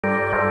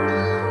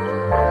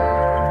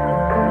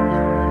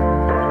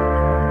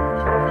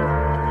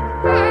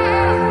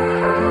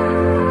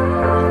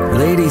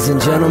Ladies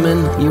and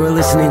gentlemen, you are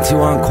listening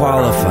to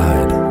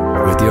Unqualified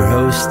with your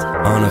host,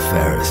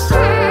 Faris.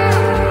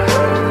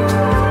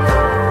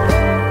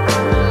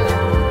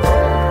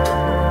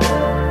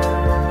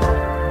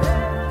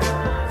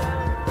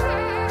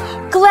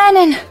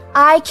 Glennon,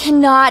 I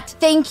cannot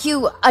thank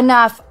you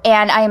enough,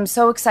 and I am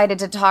so excited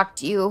to talk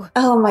to you.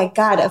 Oh my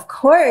God, of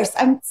course.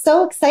 I'm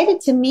so excited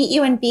to meet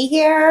you and be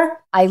here.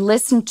 I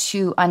listened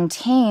to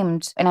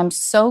Untamed, and I'm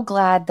so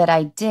glad that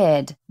I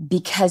did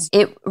because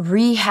it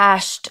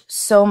rehashed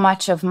so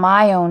much of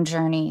my own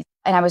journey.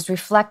 And I was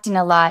reflecting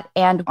a lot.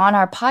 And on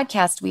our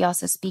podcast, we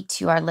also speak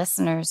to our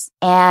listeners.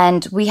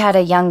 And we had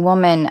a young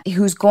woman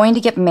who's going to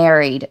get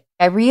married.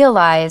 I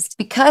realized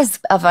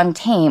because of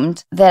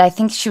Untamed that I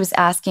think she was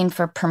asking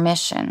for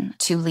permission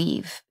to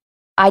leave.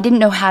 I didn't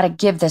know how to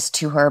give this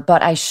to her,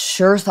 but I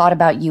sure thought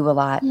about you a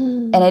lot.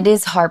 And it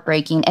is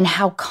heartbreaking and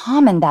how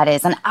common that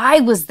is. And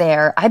I was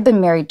there. I've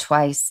been married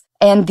twice.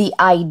 And the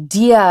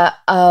idea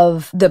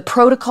of the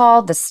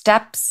protocol, the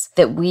steps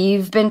that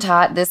we've been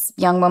taught, this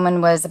young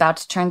woman was about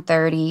to turn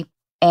 30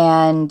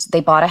 and they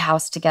bought a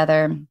house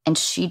together and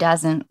she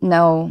doesn't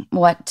know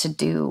what to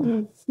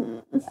do.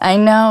 I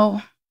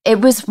know. It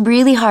was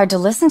really hard to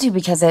listen to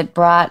because it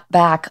brought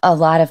back a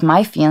lot of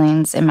my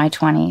feelings in my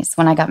 20s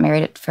when I got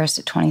married at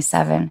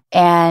 27.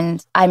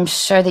 And I'm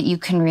sure that you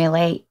can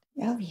relate.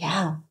 Oh,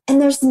 yeah.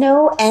 And there's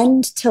no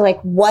end to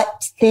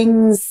what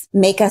things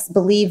make us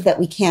believe that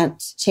we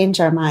can't change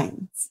our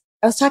minds.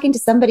 I was talking to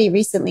somebody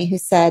recently who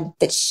said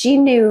that she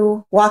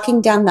knew walking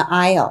down the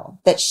aisle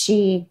that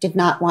she did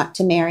not want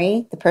to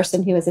marry the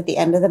person who was at the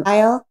end of the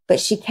aisle, but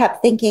she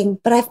kept thinking,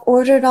 but I've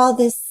ordered all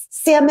this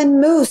salmon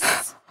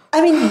mousse.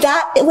 I mean,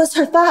 that it was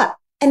her thought.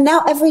 And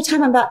now every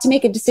time I'm about to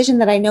make a decision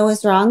that I know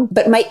is wrong,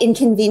 but might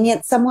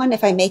inconvenience someone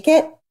if I make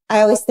it,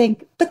 I always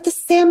think, but the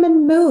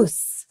salmon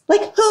mousse.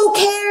 Who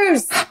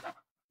cares?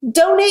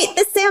 Donate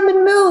the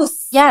salmon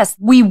mousse. Yes,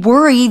 we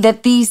worry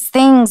that these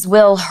things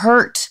will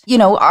hurt,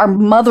 our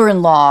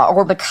mother-in-law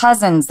or the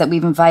cousins that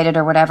we've invited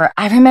or whatever.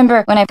 I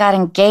remember when I got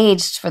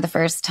engaged for the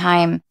first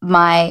time,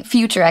 my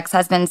future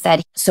ex-husband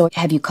said, so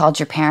have you called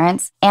your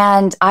parents?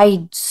 And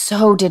I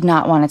so did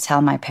not want to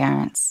tell my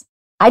parents.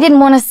 I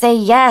didn't want to say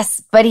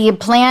yes, but he had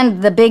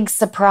planned the big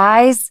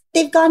surprise.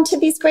 They've gone to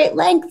these great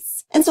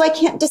lengths. And so I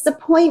can't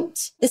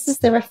disappoint. This is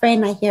the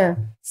refrain I hear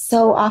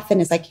so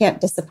often is I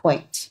can't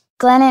disappoint.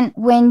 Glennon,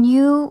 when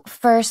you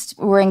first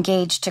were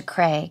engaged to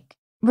Craig,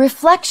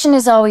 reflection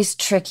is always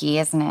tricky,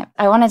 isn't it?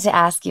 I wanted to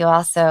ask you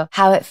also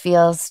how it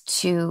feels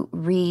to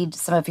read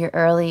some of your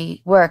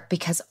early work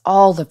because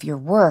all of your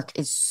work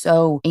is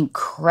so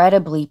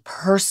incredibly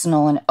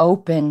personal and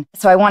open.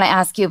 So I want to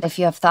ask you if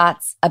you have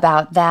thoughts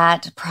about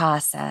that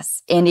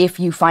process and if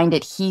you find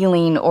it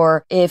healing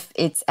or if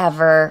it's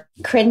ever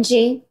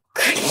cringy.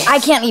 I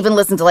can't even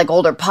listen to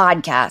older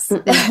podcasts.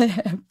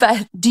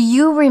 But do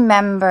you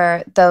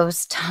remember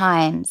those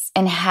times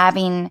and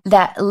having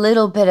that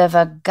little bit of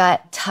a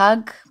gut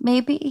tug,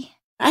 maybe?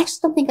 I actually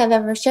don't think I've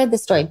ever shared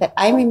this story, but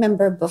I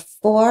remember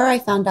before I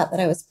found out that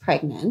I was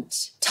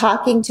pregnant,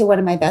 talking to one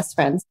of my best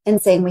friends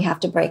and saying, we have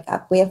to break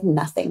up. We have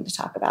nothing to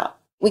talk about.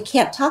 We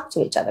can't talk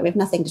to each other. We have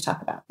nothing to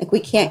talk about. We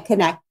can't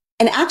connect.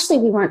 And actually,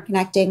 we weren't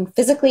connecting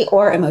physically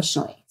or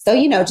emotionally. So,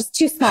 just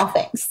two small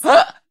things.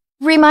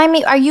 Remind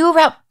me, are you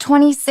about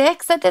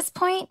 26 at this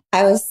point?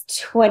 I was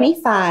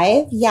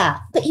 25,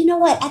 yeah. But you know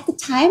what? At the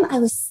time, I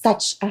was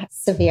such a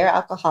severe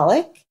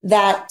alcoholic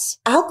that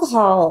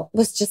alcohol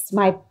was just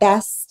my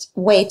best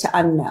way to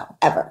unknow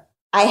ever.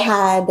 I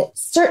had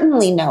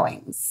certainly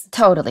knowings.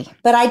 Totally.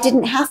 But I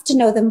didn't have to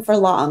know them for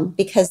long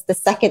because the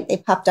second they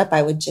popped up,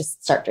 I would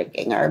just start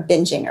drinking or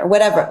binging or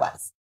whatever it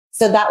was.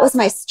 So that was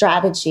my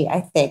strategy, I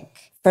think,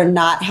 for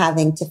not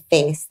having to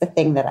face the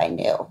thing that I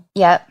knew.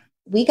 Yep.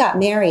 We got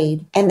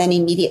married and then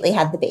immediately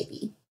had the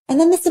baby. And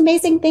then this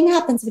amazing thing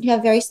happens when you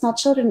have very small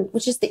children,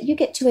 which is that you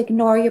get to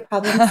ignore your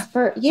problems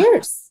for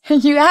years.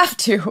 You have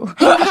to.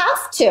 You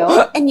have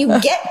to, and you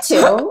get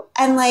to.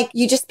 And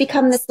you just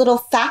become this little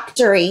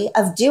factory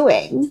of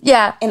doing.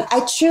 Yeah. And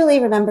I truly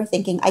remember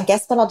thinking, I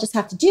guess what I'll just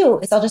have to do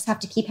is I'll just have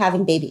to keep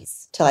having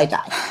babies till I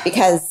die.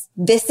 Because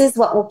this is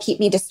what will keep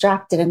me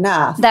distracted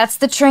enough. That's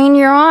the train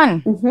you're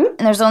on. Mm-hmm. And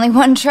there's only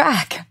one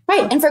track.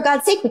 Right. And for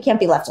God's sake, we can't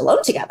be left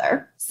alone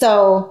together.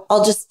 So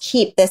I'll just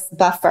keep this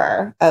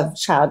buffer of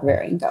child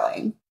rearing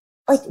going.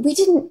 We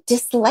didn't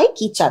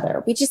dislike each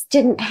other. We just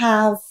didn't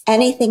have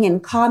anything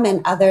in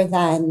common other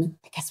than,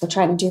 I guess we're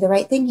trying to do the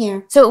right thing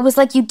here. So it was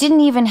you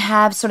didn't even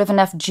have sort of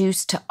enough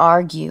juice to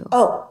argue.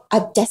 Oh,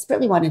 I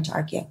desperately wanted to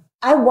argue.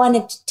 I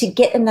wanted to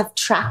get enough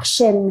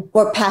traction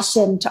or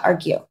passion to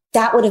argue.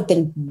 That would have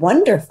been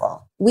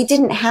wonderful. We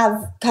didn't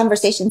have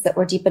conversations that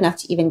were deep enough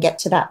to even get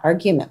to that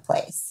argument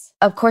place.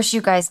 Of course, you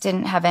guys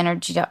didn't have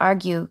energy to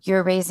argue.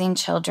 You're raising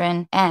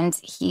children, and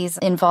he's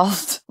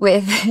involved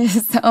with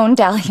his own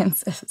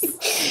dalliances.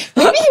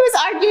 Maybe he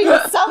was arguing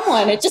with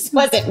someone. It just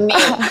wasn't me.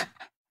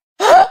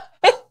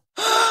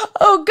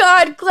 Oh,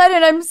 God,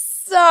 Glennon, I'm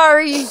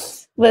sorry.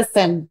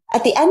 Listen,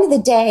 at the end of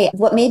the day,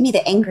 what made me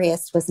the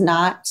angriest was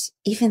not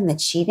even the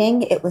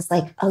cheating. It was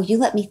like, oh, you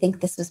let me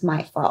think this was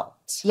my fault.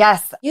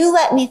 Yes. You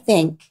let me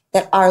think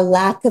that our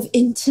lack of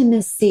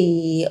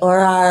intimacy or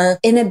our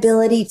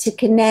inability to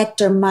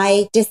connect or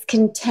my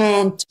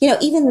discontent,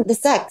 even the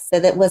sex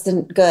that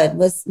wasn't good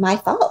was my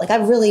fault. Like I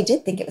really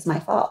did think it was my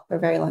fault for a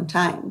very long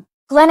time.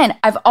 Glennon,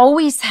 I've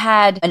always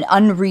had an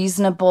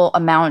unreasonable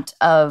amount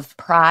of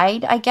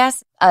pride, I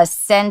guess, a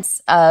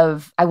sense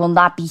of I will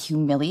not be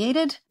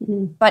humiliated.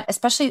 Mm-hmm. But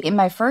especially in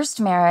my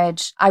first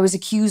marriage, I was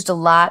accused a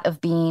lot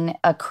of being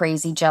a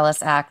crazy,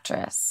 jealous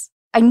actress.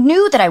 I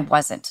knew that I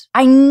wasn't.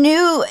 I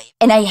knew,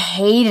 and I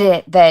hated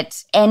it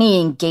that any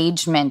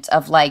engagement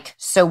of like,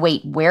 so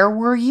wait, where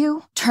were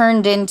you?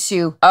 Turned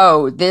into,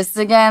 oh, this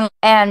again?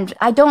 And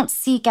I don't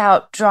seek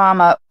out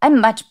drama. I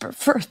much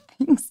prefer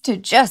things to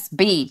just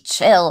be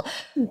chill.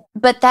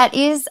 But that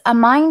is a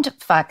mind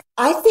fuck.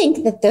 I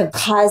think that the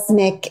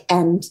cosmic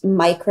and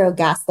micro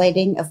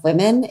gaslighting of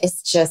women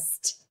is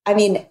just,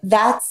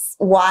 that's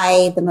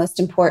why the most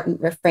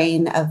important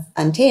refrain of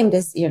Untamed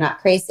is you're not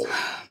crazy.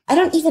 I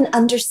don't even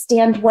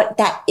understand what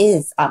that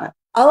is, Anna.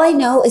 All I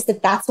know is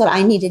that that's what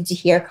I needed to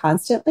hear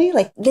constantly,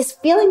 like this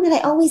feeling that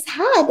I always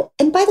had.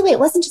 And by the way, it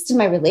wasn't just in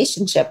my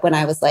relationship when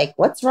I was like,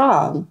 what's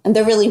wrong? And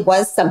there really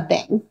was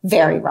something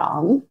very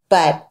wrong,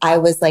 but I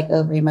was like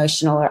over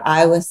emotional or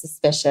I was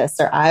suspicious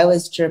or I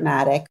was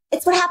dramatic.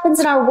 It's what happens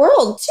in our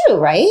world too,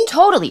 right?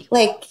 Totally.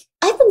 Like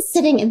I've been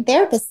sitting in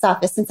therapist's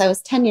office since I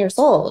was 10 years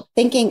old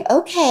thinking,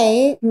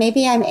 okay,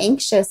 maybe I'm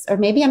anxious or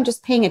maybe I'm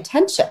just paying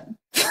attention.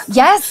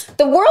 Yes.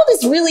 The world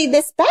is really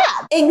this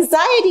bad.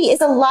 Anxiety is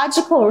a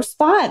logical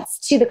response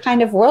to the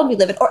kind of world we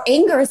live in, or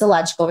anger is a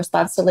logical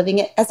response to living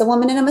it as a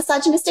woman in a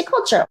misogynistic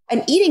culture.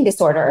 An eating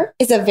disorder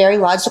is a very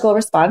logical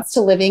response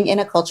to living in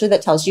a culture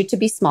that tells you to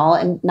be small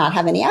and not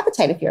have any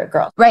appetite if you're a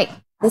girl. Right.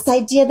 This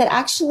idea that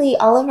actually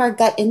all of our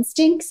gut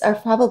instincts are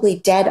probably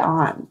dead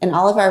on and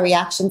all of our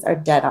reactions are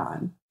dead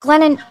on.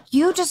 Glennon,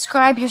 you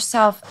describe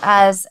yourself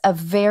as a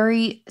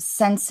very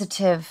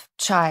sensitive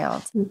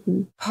child.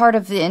 Mm-hmm. Part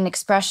of an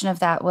expression of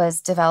that was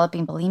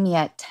developing bulimia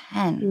at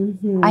 10.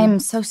 Mm-hmm. I am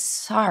so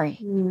sorry.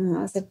 That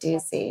was a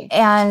doozy.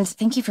 And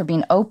thank you for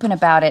being open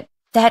about it.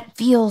 That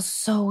feels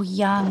so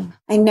young.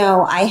 I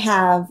know. I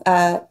have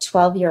a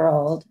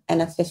 12-year-old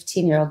and a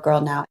 15-year-old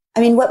girl now.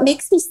 What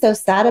makes me so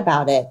sad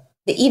about it,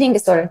 the eating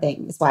disorder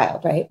thing is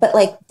wild, right? But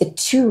like the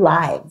two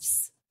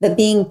lives. The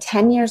being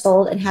 10 years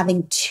old and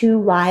having two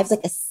lives,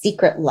 like a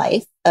secret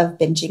life of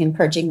binging and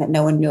purging that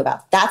no one knew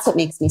about. That's what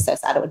makes me so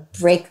sad. It would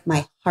break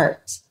my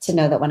heart to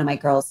know that one of my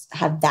girls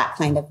had that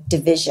kind of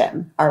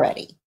division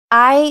already.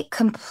 I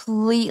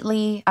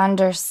completely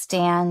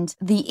understand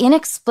the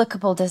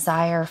inexplicable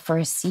desire for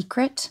a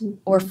secret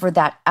or for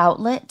that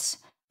outlet.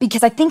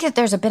 Because I think that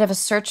there's a bit of a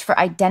search for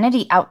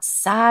identity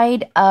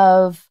outside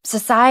of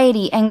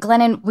society. And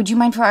Glennon, would you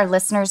mind for our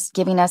listeners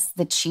giving us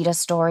the cheetah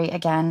story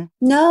again?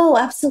 No,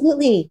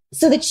 absolutely.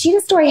 So the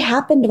cheetah story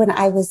happened when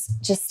I was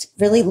just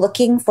really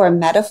looking for a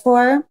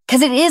metaphor.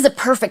 Because it is a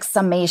perfect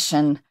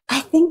summation.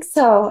 I think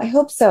so. I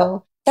hope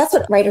so. That's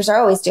what writers are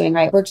always doing,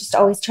 right? We're just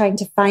always trying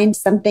to find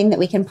something that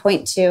we can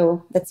point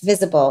to that's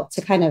visible to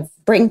kind of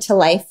bring to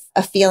life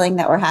a feeling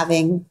that we're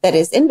having that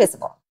is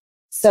invisible.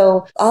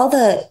 So all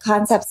the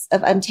concepts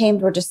of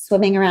Untamed were just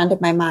swimming around in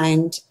my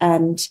mind.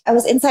 And I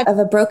was inside of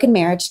a broken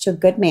marriage to a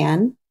good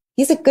man.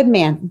 He's a good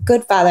man,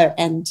 good father.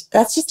 And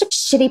that's just a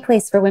shitty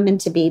place for women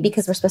to be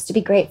because we're supposed to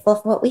be grateful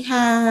for what we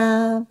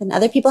have and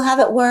other people have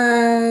it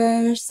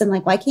worse. And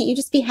like, why can't you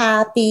just be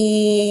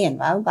happy and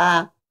blah, blah,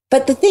 blah.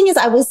 But the thing is,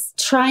 I was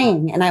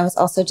trying and I was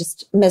also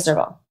just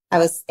miserable. I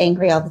was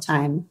angry all the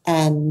time.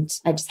 And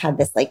I just had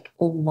this like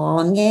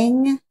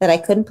longing that I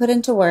couldn't put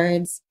into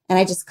words. And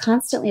I just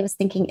constantly was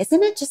thinking,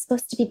 isn't it just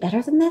supposed to be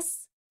better than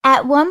this?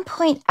 At one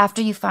point after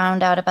you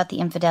found out about the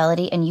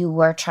infidelity and you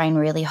were trying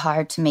really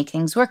hard to make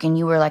things work and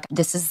you were like,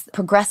 this is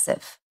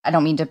progressive. I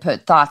don't mean to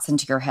put thoughts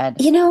into your head.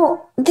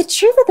 The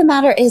truth of the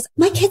matter is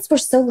my kids were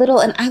so little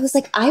and I was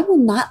like, I will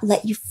not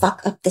let you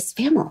fuck up this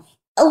family.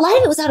 A lot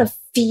of it was out of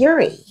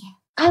fury.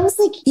 I was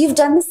like, you've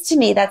done this to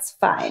me. That's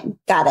fine.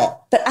 Got it.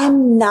 But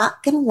I'm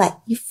not going to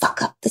let you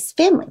fuck up this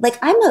family. Like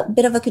I'm a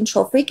bit of a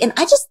control freak. And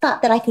I just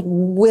thought that I could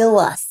will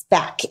us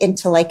back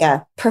into like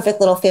a perfect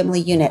little family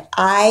unit.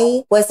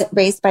 I wasn't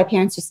raised by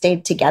parents who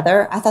stayed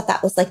together. I thought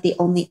that was like the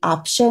only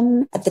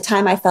option. At the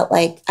time, I felt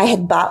like I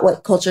had bought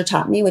what culture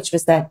taught me, which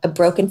was that a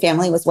broken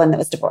family was one that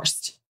was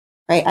divorced,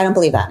 right? I don't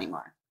believe that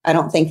anymore. I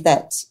don't think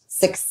that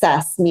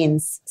success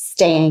means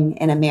staying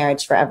in a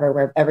marriage forever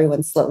where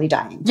everyone's slowly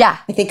dying. Yeah.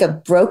 I think a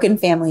broken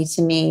family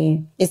to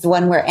me is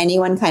one where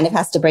anyone kind of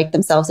has to break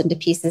themselves into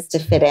pieces to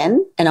fit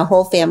in. And a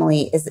whole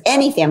family is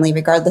any family,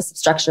 regardless of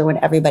structure, when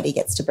everybody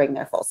gets to bring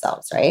their full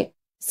selves, right?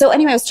 So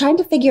anyway, I was trying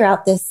to figure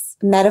out this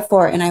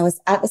metaphor and I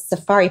was at the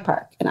safari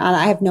park and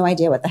I have no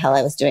idea what the hell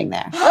I was doing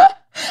there.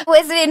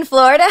 Was it in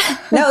Florida?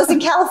 No, it was in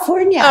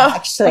California,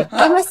 actually.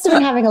 I must have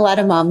been having a lot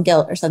of mom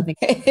guilt or something.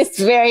 It's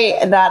very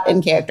not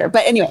in character.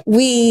 But anyway,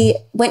 we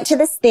went to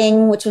this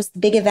thing, which was the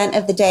big event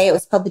of the day. It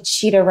was called the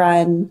Cheetah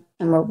Run.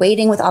 And we're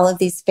waiting with all of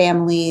these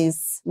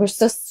families. We're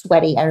so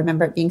sweaty. I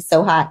remember it being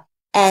so hot.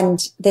 And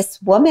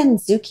this woman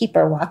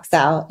zookeeper walks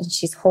out and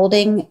she's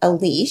holding a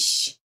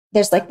leash.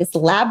 There's like this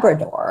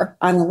Labrador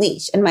on a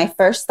leash. And my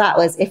first thought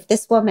was, if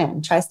this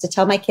woman tries to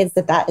tell my kids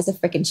that that is a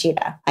freaking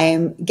cheetah, I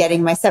am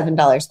getting my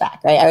 $7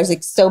 back, right? I was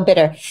like so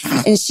bitter.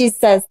 And she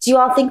says, do you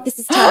all think this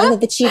is Tabitha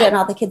the cheetah? And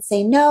all the kids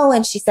say no.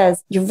 And she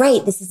says, you're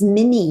right. This is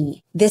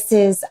Minnie. This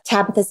is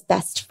Tabitha's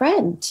best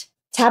friend.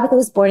 Tabitha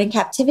was born in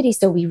captivity,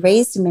 so we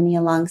raised Minnie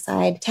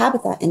alongside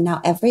Tabitha. And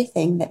now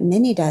everything that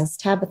Minnie does,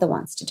 Tabitha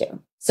wants to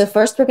do. So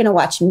first we're going to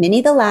watch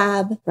Minnie the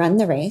lab run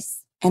the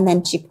race. And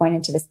then she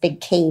pointed to this big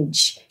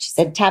cage. She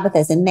said,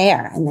 Tabitha's in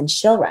there, and then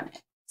she'll run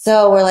it.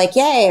 So we're like,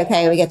 yay,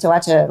 okay, we get to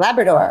watch a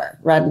Labrador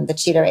run the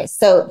cheetah race.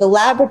 So the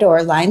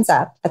Labrador lines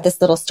up at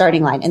this little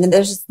starting line. And then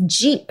there's this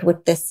Jeep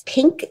with this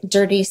pink,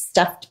 dirty,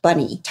 stuffed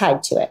bunny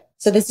tied to it.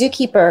 So the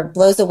zookeeper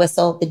blows a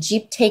whistle, the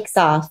Jeep takes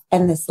off,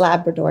 and this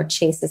Labrador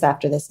chases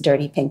after this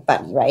dirty pink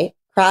bunny, right?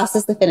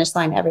 Crosses the finish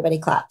line, everybody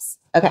claps.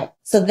 Okay,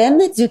 so then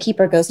the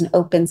zookeeper goes and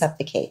opens up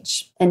the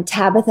cage, and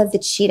Tabitha the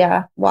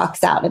cheetah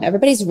walks out, and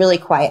everybody's really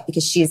quiet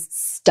because she's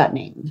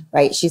stunning,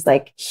 right? She's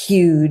like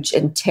huge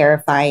and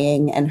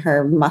terrifying, and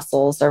her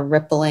muscles are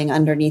rippling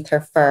underneath her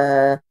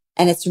fur.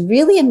 And it's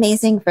really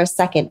amazing for a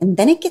second. And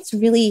then it gets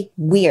really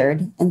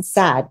weird and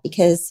sad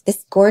because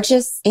this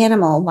gorgeous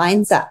animal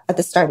lines up at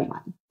the starting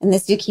line. And the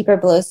zookeeper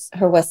blows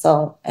her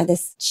whistle, and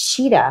this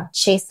cheetah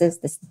chases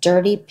this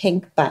dirty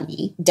pink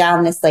bunny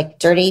down this like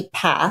dirty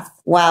path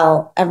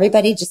while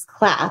everybody just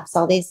claps,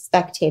 all these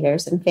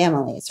spectators and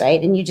families,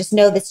 right? And you just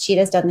know this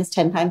cheetah's done this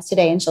 10 times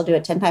today, and she'll do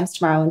it 10 times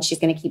tomorrow, and she's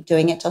going to keep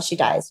doing it till she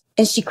dies.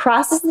 And she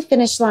crosses the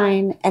finish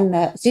line, and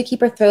the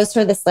zookeeper throws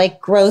her this like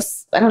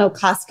gross, I don't know,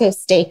 Costco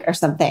steak or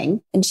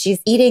something. And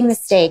she's eating the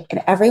steak,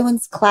 and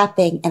everyone's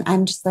clapping. And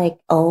I'm just like,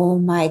 oh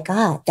my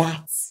God,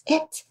 that's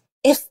it.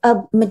 If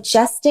a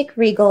majestic,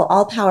 regal,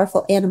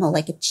 all-powerful animal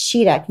like a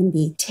cheetah can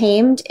be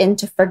tamed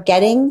into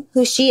forgetting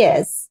who she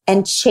is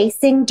and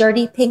chasing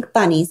dirty pink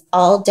bunnies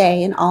all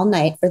day and all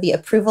night for the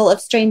approval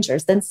of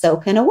strangers, then so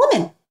can a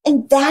woman.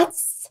 And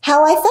that's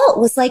how I felt,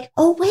 was like,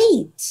 oh,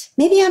 wait,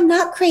 maybe I'm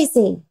not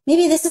crazy.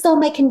 Maybe this is all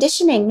my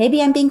conditioning.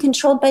 Maybe I'm being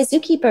controlled by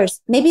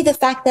zookeepers. Maybe the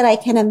fact that I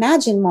can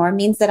imagine more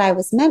means that I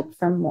was meant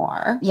for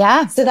more.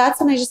 Yeah. So that's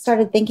when I just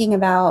started thinking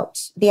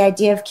about the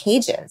idea of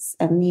cages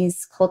and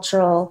these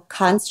cultural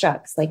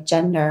constructs like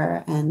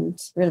gender and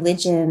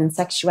religion and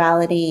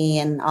sexuality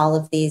and all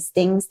of these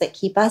things that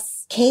keep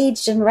us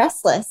caged and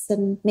restless.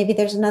 And maybe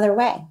there's another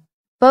way.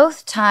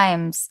 Both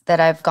times that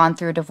I've gone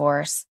through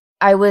divorce,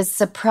 I was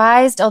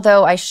surprised,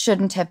 although I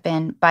shouldn't have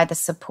been, by the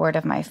support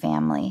of my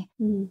family.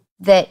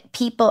 That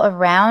people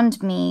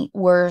around me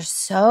were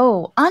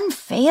so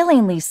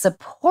unfailingly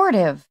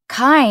supportive,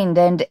 kind.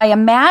 And I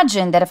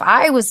imagine that if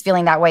I was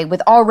feeling that way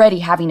with already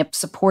having a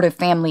supportive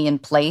family in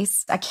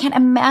place, I can't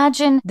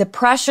imagine the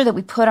pressure that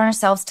we put on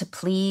ourselves to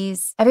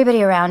please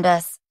everybody around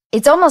us.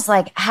 It's almost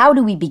like, how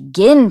do we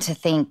begin to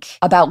think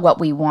about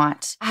what we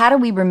want? How do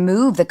we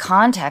remove the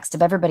context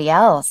of everybody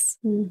else?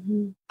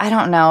 I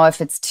don't know if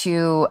it's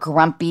too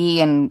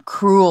grumpy and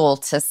cruel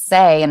to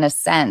say in a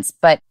sense,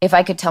 but if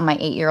I could tell my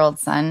 8-year-old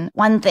son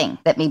one thing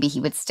that maybe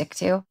he would stick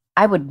to,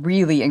 I would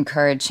really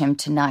encourage him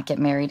to not get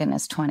married in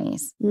his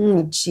 20s.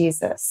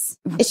 Jesus.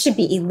 It should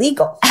be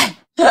illegal.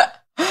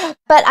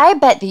 But I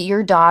bet that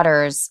your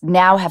daughters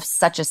now have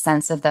such a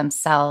sense of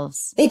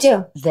themselves. They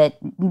do. That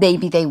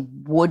maybe they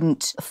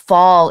wouldn't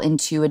fall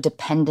into a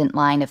dependent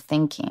line of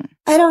thinking.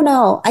 I don't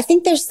know. I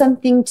think there's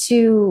something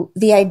to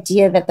the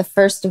idea that the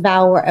first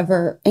vow we're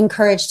ever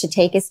encouraged to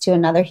take is to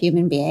another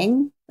human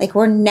being. Like,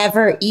 we're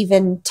never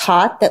even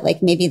taught that,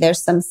 like, maybe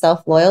there's some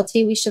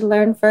self-loyalty we should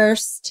learn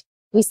first.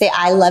 We say,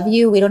 I love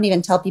you. We don't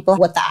even tell people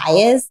what the I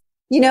is.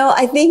 You know,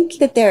 I think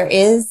that there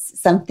is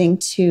something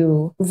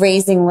to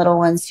raising little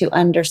ones who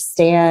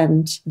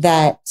understand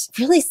that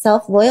really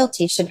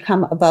self-loyalty should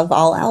come above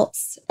all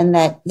else, and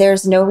that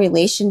there's no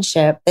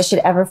relationship that should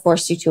ever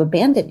force you to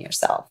abandon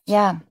yourself.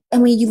 Yeah.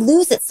 And when you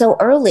lose it so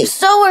early.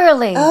 So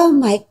early. Oh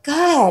my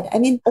God. I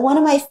mean, one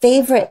of my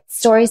favorite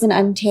stories in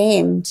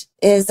Untamed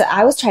is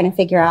I was trying to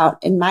figure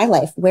out in my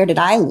life, where did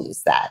I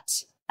lose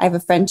that? I have a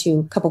friend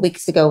who a couple of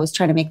weeks ago was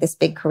trying to make this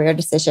big career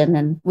decision,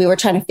 and we were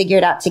trying to figure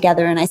it out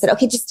together. And I said,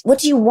 okay, just what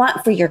do you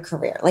want for your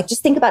career? Like,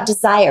 just think about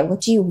desire.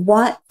 What do you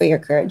want for your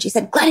career? And she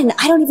said, Glennon,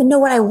 I don't even know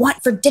what I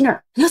want for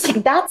dinner. And I was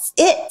like, that's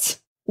it.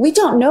 We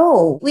don't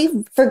know.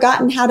 We've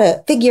forgotten how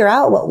to figure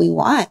out what we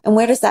want. And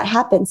where does that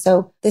happen?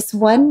 So this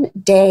one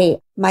day,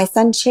 my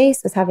son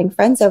Chase was having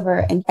friends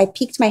over, and I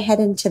peeked my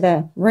head into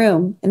the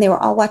room, and they were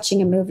all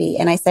watching a movie.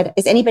 And I said,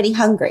 is anybody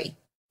hungry?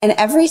 And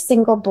every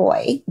single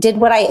boy did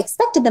what I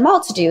expected them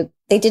all to do.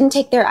 They didn't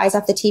take their eyes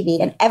off the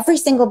TV. And every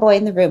single boy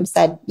in the room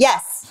said,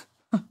 yes.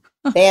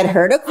 They had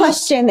heard a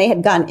question. They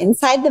had gone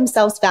inside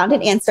themselves, found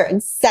an answer,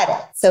 and said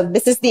it. So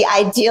this is the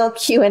ideal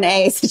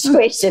Q&A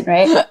situation,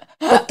 right?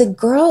 But the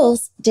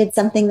girls did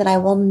something that I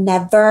will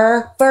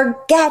never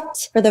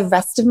forget for the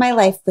rest of my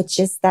life, which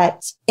is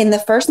that in the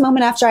first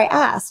moment after I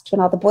asked,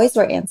 when all the boys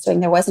were answering,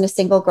 there wasn't a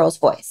single girl's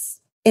voice.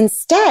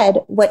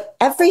 Instead, what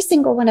every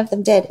single one of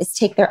them did is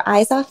take their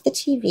eyes off the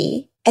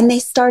TV and they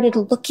started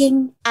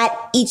looking at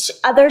each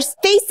other's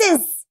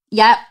faces.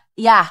 Yep.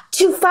 Yeah.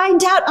 To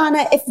find out,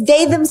 Anna, if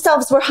they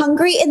themselves were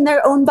hungry in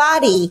their own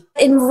body.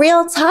 In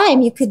real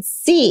time, you could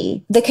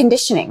see the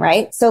conditioning,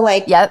 right? So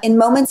like in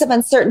moments of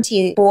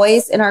uncertainty,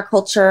 boys in our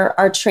culture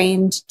are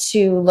trained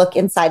to look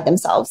inside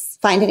themselves,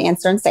 find an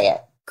answer and say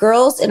it.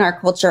 Girls in our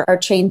culture are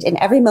trained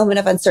in every moment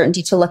of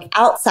uncertainty to look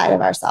outside of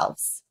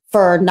ourselves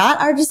for not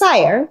our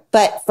desire,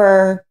 but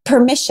for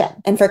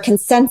permission and for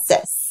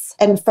consensus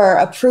and for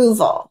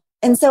approval.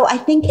 And so I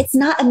think it's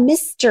not a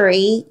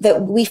mystery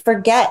that we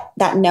forget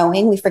that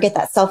knowing, we forget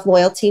that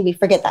self-loyalty, we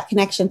forget that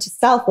connection to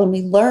self when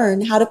we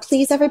learn how to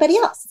please everybody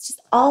else. It's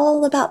just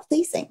all about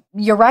pleasing.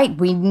 You're right.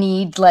 We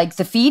need like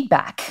the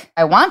feedback.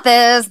 I want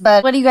this,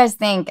 but what do you guys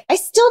think? I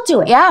still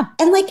do it. Yeah.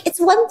 And like, it's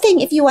one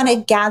thing if you want to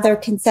gather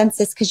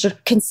consensus because you're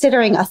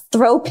considering a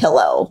throw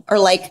pillow or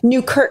like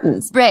new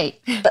curtains. Right.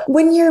 But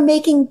when you're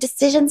making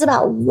decisions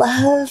about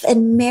love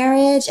and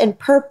marriage and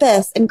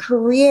purpose and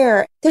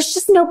career, there's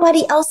just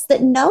nobody else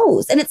that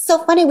knows. And it's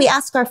so funny. We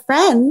ask our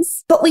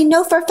friends, but we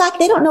know for a fact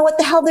they don't know what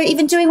the hell they're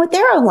even doing with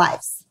their own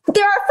lives.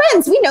 They're our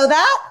friends. We know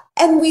that.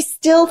 And we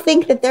still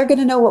think that they're going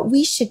to know what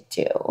we should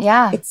do.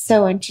 Yeah. It's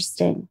so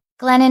interesting.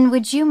 Glennon,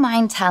 would you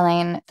mind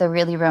telling the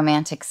really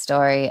romantic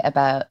story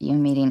about you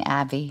meeting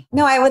Abby?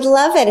 No, I would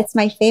love it. It's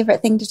my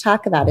favorite thing to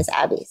talk about is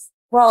Abby's.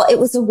 Well, it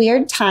was a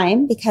weird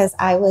time because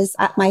I was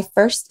at my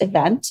first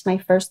event, my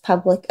first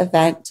public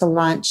event to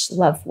launch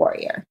Love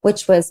Warrior,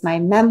 which was my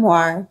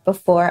memoir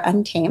before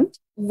Untamed,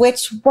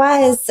 which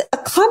was a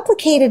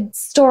complicated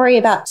story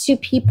about two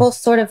people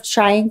sort of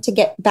trying to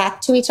get back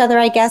to each other,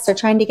 I guess, or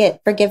trying to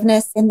get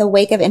forgiveness in the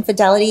wake of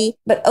infidelity.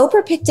 But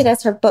Oprah picked it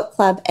as her book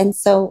club. And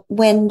so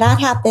when that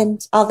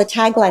happened, all the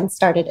taglines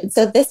started. And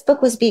so this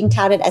book was being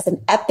touted as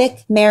an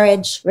epic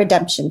marriage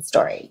redemption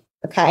story.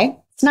 Okay.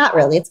 It's not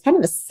really. It's kind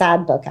of a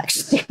sad book,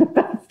 actually.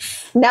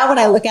 Now when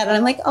I look at it,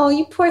 I'm like, oh,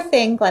 you poor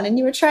thing, Glennon.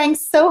 You were trying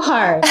so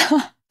hard.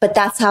 But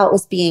that's how it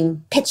was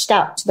being pitched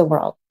out to the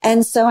world.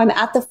 And so I'm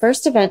at the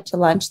first event to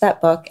launch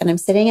that book and I'm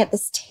sitting at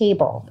this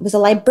table. It was a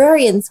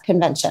librarians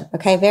convention.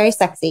 Okay. Very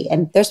sexy.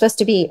 And there's supposed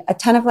to be a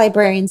ton of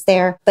librarians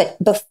there.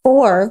 But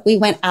before we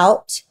went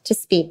out to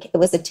speak, it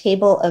was a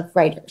table of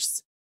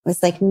writers. It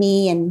was like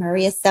me and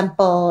Maria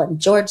Semple and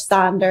George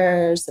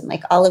Saunders and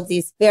like all of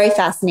these very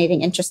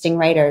fascinating, interesting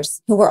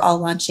writers who were all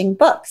launching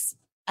books.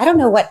 I don't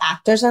know what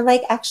actors are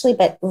like actually,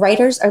 but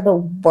writers are the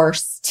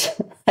worst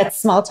at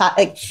small talk.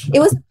 Like it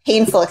was a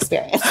painful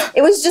experience.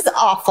 It was just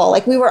awful.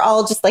 Like we were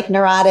all just like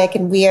neurotic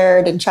and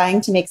weird and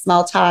trying to make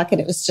small talk.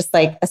 And it was just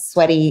like a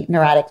sweaty,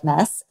 neurotic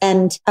mess.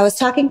 And I was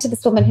talking to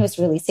this woman who was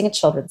releasing a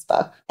children's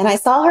book and I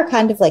saw her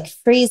kind of like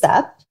freeze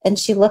up and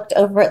she looked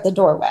over at the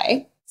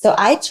doorway. So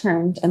I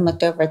turned and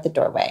looked over at the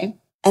doorway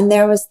and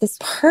there was this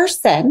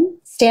person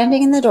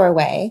standing in the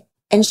doorway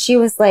and she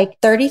was like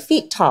 30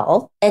 feet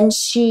tall and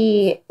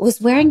she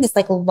was wearing this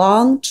like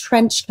long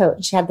trench coat.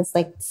 And she had this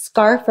like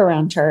scarf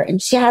around her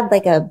and she had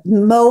like a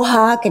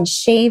mohawk and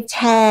shaved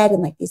head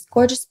and like these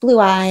gorgeous blue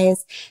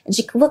eyes. And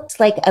she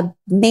looked like a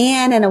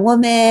man and a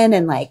woman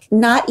and like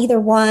not either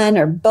one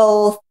or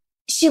both.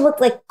 She looked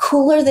like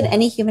cooler than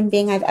any human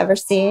being I've ever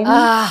seen.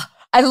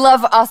 I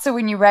love also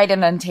when you write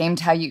in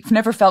Untamed how you've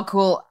never felt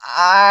cool.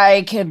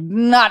 I could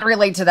not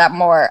relate to that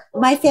more.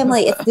 My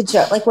family, it's the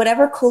joke. Like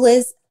whatever cool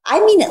is,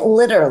 I mean it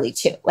literally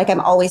too. Like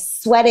I'm always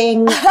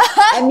sweating.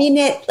 I mean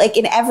it like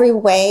in every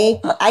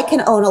way. I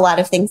can own a lot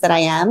of things that I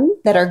am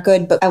that are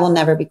good, but I will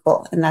never be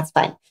cool. And that's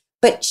fine.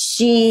 But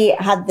she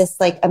had this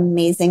like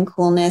amazing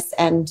coolness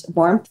and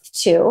warmth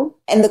too.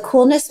 And the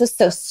coolness was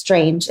so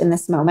strange in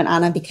this moment,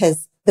 Anna,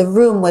 because the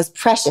room was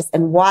precious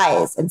and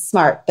wise and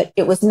smart, but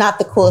it was not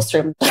the coolest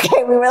room.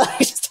 Okay, we were like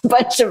just a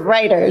bunch of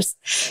writers.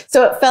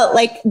 So it felt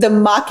like the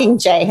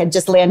Mockingjay had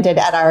just landed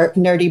at our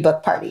nerdy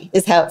book party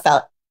is how it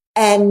felt.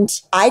 And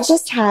I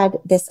just had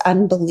this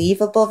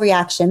unbelievable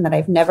reaction that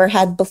I've never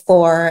had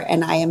before.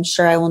 And I am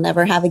sure I will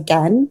never have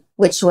again,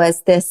 which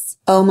was this,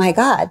 oh my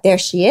God, there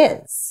she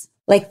is.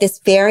 Like this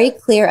very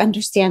clear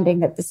understanding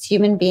that this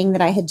human being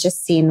that I had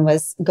just seen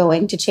was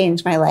going to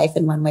change my life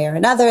in one way or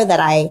another, that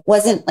I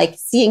wasn't like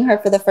seeing her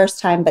for the first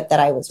time, but that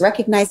I was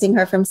recognizing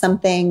her from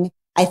something.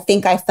 I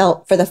think I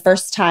felt for the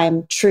first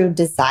time true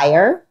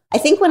desire. I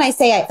think when I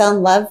say I fell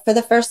in love for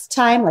the first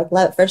time, like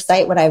love at first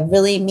sight, what I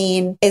really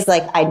mean is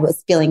like I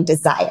was feeling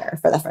desire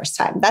for the first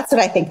time. That's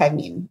what I think I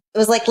mean. It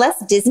was like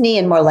less Disney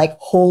and more like,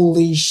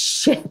 holy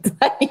shit.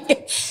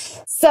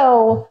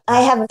 So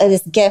I have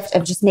this gift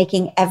of just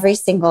making every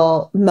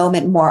single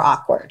moment more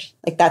awkward.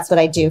 Like that's what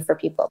I do for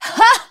people.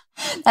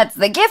 That's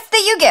the gift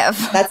that you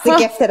give. That's the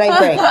gift that I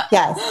bring.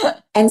 Yes.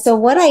 And so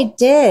what I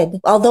did,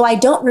 although I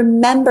don't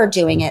remember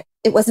doing it,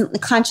 It wasn't the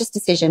conscious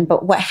decision.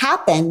 But what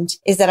happened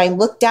is that I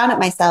looked down at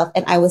myself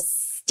and I was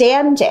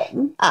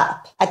standing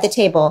up at the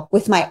table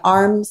with my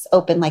arms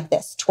open like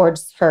this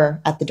towards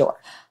her at the door.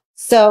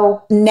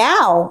 So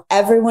now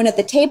everyone at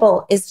the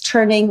table is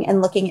turning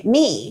and looking at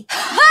me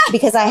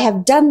because I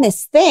have done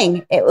this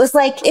thing. It was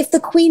like if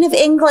the Queen of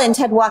England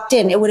had walked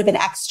in, it would have been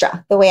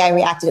extra the way I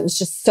reacted. It was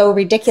just so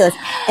ridiculous.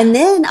 And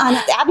then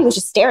Abby was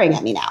just staring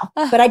at me now,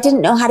 but I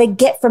didn't know how to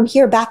get from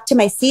here back to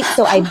my seat.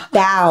 So I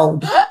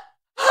bowed.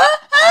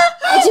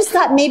 I just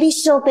thought maybe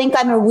she'll think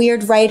I'm a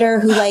weird writer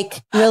who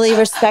like really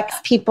respects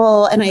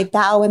people and I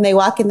bow when they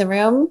walk in the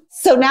room.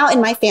 So now in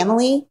my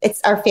family,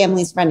 it's our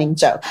family's running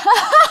joke.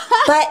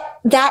 But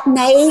that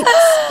night,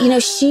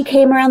 she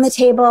came around the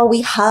table.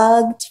 We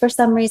hugged for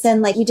some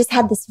reason. Like we just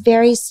had this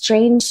very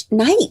strange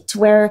night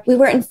where we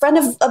were in front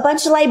of a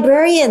bunch of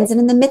librarians and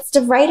in the midst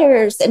of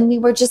writers. And we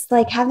were just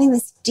like having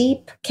this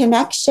deep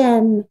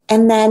connection.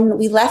 And then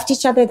we left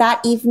each other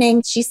that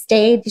evening. She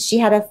stayed because she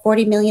had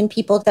 40 million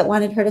people that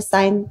wanted her to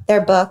sign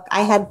their book.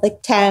 I had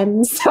like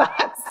 10. So I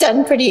was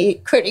done pretty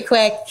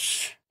quick.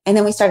 And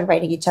then we started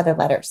writing each other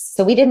letters.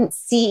 So we didn't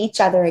see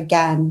each other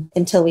again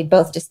until we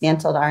both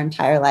dismantled our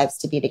entire lives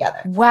to be together.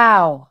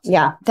 Wow.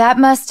 Yeah. That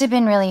must have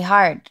been really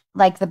hard.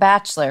 Like The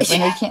Bachelor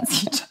when we can't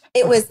see each other.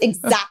 It was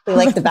exactly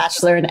like The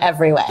Bachelor in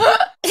every way.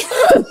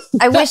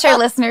 I wish our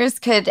listeners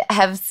could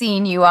have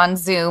seen you on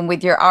Zoom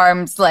with your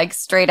arms like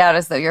straight out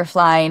as though you're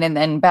flying and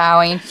then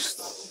bowing.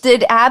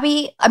 Did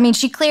Abby,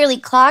 she clearly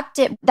clocked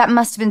it. That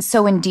must have been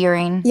so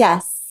endearing.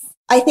 Yes.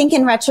 I think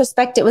in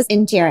retrospect, it was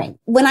endearing.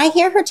 When I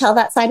hear her tell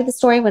that side of the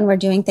story when we're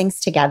doing things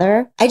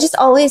together, I just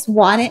always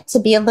want it to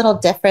be a little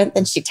different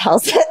than she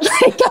tells it.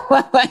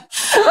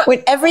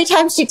 When every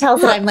time she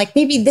tells it, I'm like,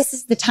 maybe this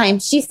is the time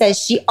she says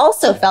she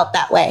also felt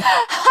that way.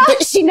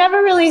 But she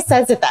never really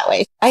says it that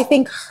way. I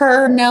think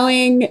her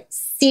knowing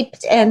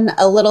seeped in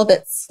a little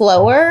bit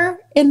slower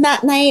in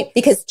that night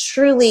because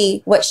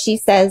truly what she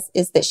says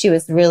is that she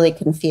was really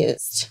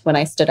confused when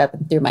I stood up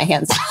and threw my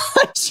hands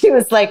up. She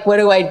was like, what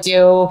do I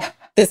do?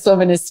 This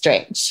woman is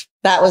strange.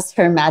 That was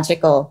her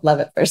magical love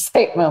at first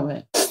sight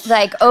moment.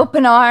 Like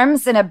open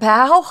arms and a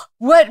bow?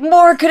 What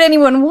more could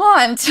anyone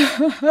want?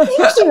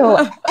 Thank you.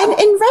 And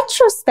in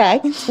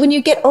retrospect, when you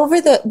get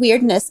over the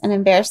weirdness and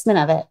embarrassment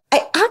of it,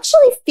 I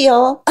actually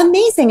feel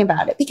amazing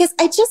about it because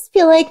I just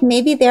feel like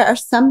maybe there are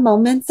some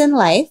moments in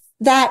life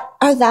that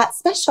are that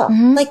special,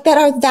 like that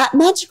are that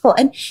magical.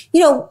 And,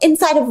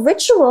 inside of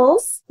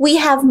rituals, we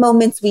have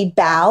moments we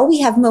bow, we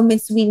have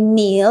moments we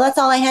kneel. That's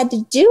all I had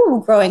to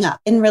do growing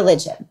up in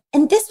religion.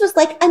 And this was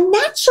like a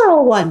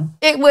natural one.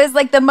 It was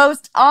like the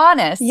most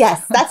honest.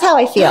 Yes, that's how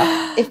I feel.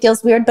 It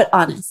feels weird, but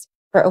honest.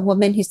 For a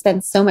woman who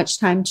spends so much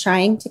time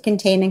trying to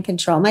contain and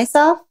control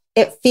myself,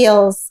 it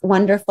feels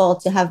wonderful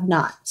to have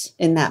not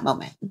in that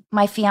moment.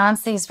 My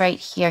fiance is right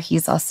here.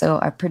 He's also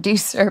our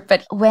producer.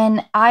 But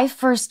when I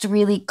first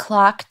really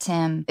clocked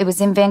him, it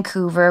was in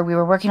Vancouver. We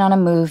were working on a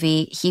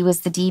movie. He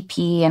was the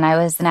DP and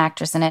I was an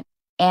actress in it.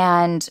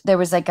 And there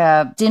was like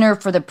a dinner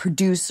for the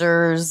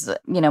producers,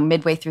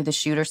 midway through the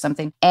shoot or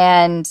something.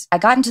 And I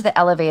got into the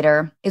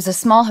elevator. It was a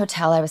small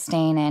hotel I was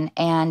staying in.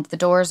 And the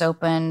doors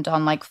opened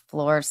on like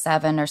floor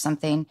 7 or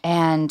something.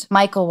 And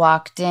Michael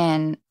walked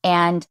in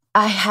and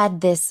I had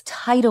this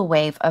tidal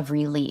wave of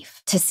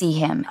relief to see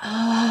him.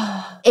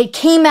 It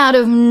came out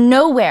of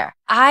nowhere.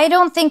 I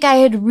don't think I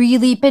had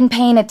really been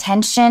paying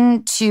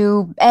attention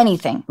to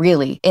anything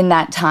really in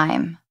that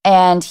time.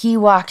 And he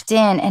walked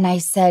in and I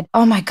said,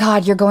 oh my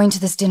God, you're going to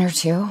this dinner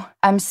too?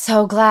 I'm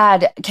so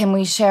glad. Can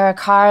we share a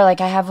car?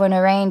 Like I have one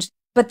arranged.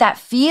 But that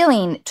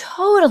feeling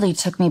totally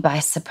took me by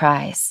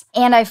surprise.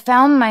 And I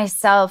found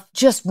myself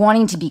just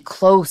wanting to be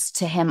close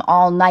to him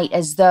all night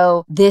as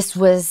though this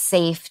was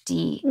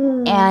safety.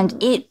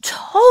 And it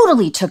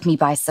totally took me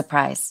by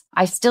surprise.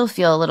 I still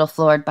feel a little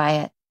floored by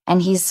it.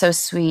 And he's so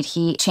sweet.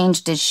 He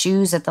changed his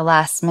shoes at the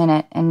last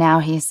minute. And now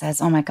he says,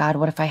 oh my God,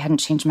 what if I hadn't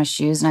changed my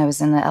shoes and I was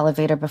in the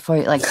elevator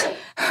before?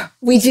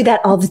 We do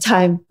that all the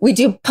time. We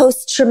do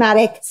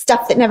post-traumatic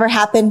stuff that never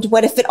happened.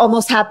 What if it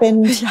almost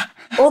happened? Yeah.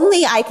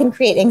 Only I can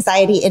create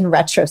anxiety in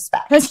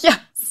retrospect.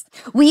 Yes.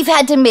 We've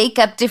had to make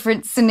up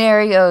different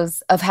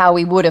scenarios of how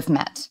we would have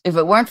met. If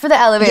it weren't for the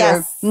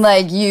elevator,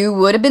 you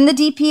would have been the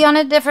DP on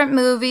a different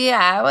movie.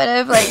 I would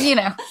have,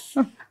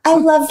 I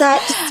love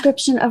that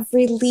description of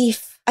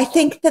relief. I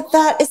think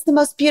that is the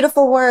most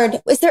beautiful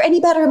word. Is there any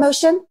better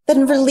emotion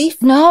than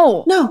relief?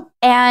 No.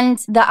 And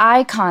the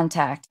eye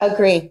contact.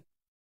 Agree.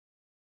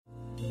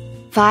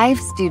 5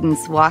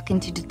 students walk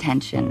into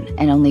detention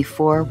and only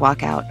 4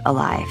 walk out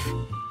alive.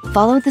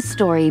 Follow the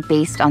story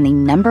based on the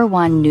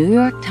 #1 New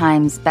York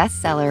Times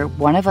bestseller,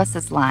 One of Us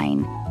is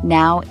Lying,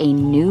 now a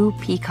new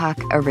Peacock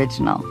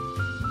original.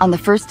 On the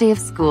first day of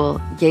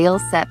school, Yale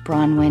set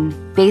Bronwyn,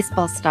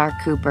 baseball star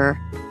Cooper,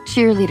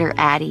 cheerleader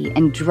Addie,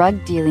 and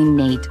drug-dealing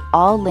Nate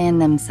all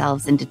land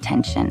themselves in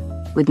detention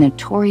with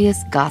notorious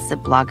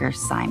gossip blogger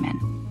Simon.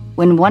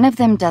 When one of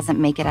them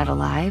doesn't make it out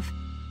alive,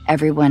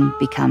 everyone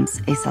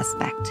becomes a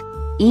suspect,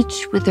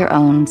 each with their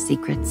own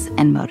secrets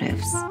and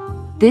motives.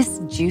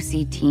 This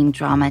juicy teen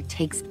drama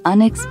takes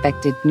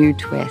unexpected new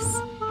twists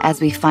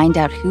as we find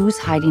out who's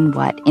hiding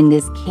what in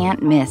this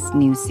can't-miss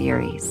new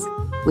series.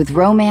 With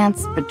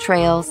romance,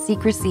 betrayal,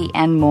 secrecy,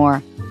 and more,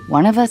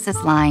 One of Us is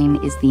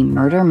Lying is the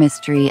murder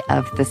mystery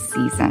of the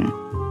season.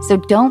 So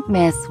don't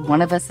miss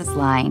One of Us is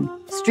Lying,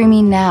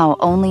 streaming now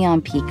only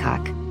on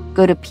Peacock.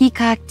 Go to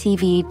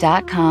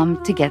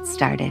peacocktv.com to get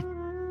started.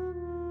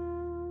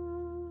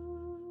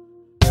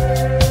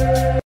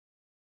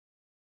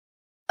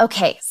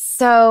 Okay,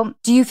 so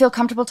do you feel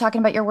comfortable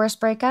talking about your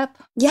worst breakup?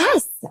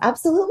 Yes,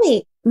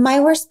 absolutely. My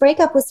worst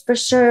breakup was for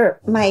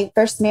sure my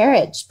first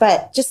marriage,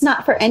 but just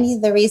not for any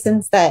of the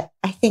reasons that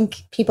I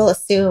think people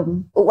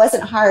assume. It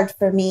wasn't hard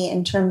for me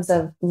in terms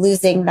of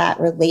losing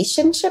that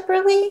relationship,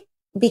 really,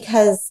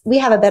 because we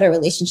have a better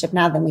relationship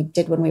now than we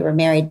did when we were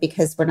married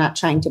because we're not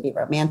trying to be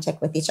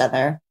romantic with each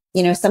other.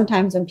 You know,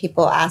 sometimes when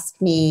people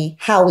ask me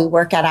how we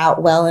work it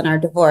out well in our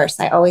divorce,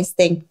 I always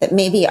think that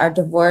maybe our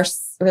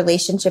divorce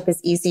relationship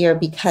is easier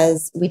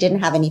because we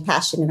didn't have any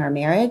passion in our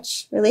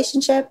marriage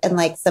relationship. And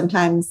like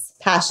sometimes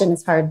passion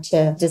is hard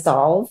to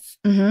dissolve.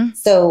 Mm-hmm.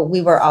 So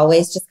we were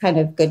always just kind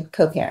of good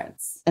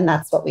co-parents. And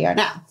that's what we are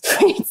now,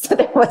 right? So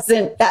there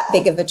wasn't that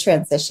big of a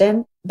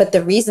transition. But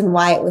the reason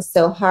why it was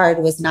so hard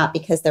was not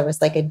because there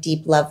was like a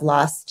deep love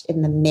lost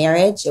in the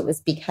marriage. It was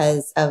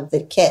because of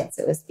the kids.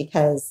 It was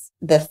because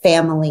the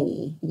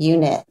family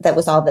unit that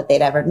was all that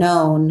they'd ever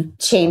known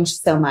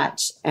changed so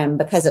much. And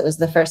because it was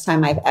the first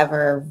time I've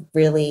ever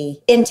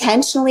really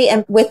intentionally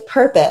and with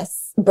purpose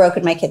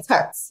broken my kids'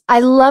 hearts.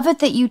 I love it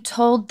that you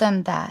told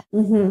them that.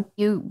 Mm-hmm.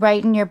 You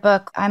write in your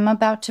book, I'm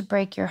about to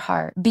break your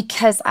heart,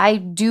 because I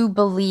do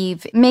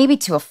believe, maybe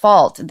to a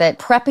fault, that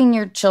prepping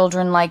your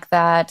children like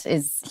that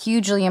is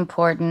hugely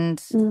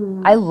important.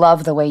 I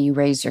love the way you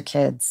raise your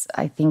kids.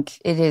 I think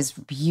it is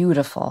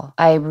beautiful.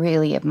 I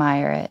really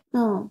admire it.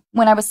 Oh.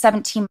 When I was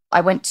 17,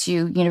 I went to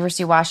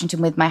University of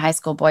Washington with my high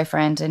school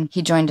boyfriend, and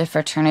he joined a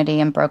fraternity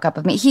and broke up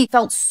with me. He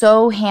felt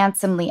so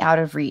handsomely out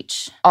of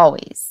reach,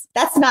 always.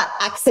 That's not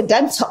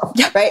accidental,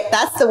 right?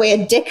 That's the way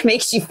a dick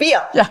makes you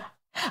feel. Yeah.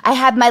 I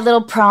had my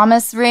little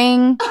promise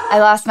ring. I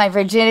lost my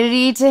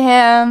virginity to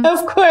him.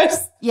 Of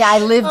course. Yeah, I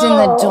lived in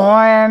the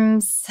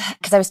dorms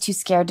because I was too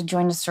scared to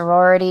join a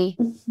sorority.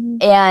 Mm-hmm.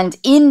 And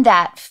in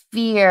that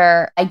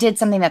fear, I did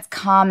something that's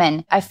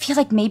common. I feel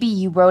like maybe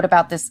you wrote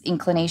about this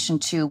inclination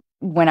too.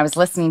 When I was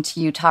listening to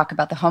you talk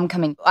about the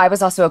homecoming, I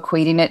was also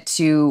equating it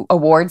to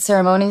award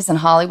ceremonies in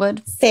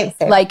Hollywood. Same.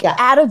 Like,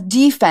 out of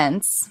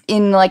defense,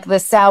 in like the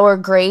sour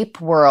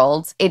grape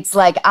world, it's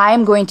like,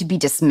 I'm going to be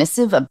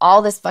dismissive of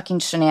all this fucking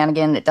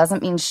shenanigan. It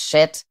doesn't mean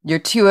shit. You're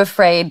too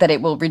afraid that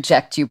it will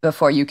reject you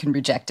before you can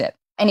reject it.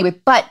 Anyway,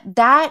 but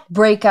that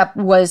breakup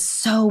was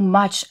so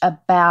much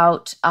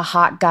about a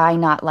hot guy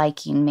not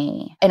liking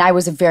me. And I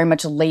was very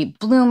much a late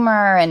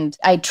bloomer, and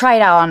I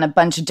tried out on a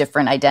bunch of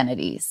different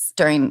identities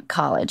during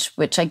college,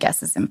 which I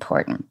guess is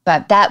important.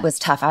 But that was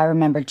tough. I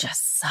remember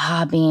just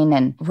sobbing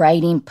and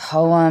writing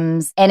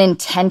poems and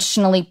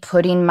intentionally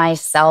putting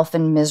myself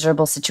in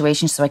miserable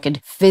situations so I could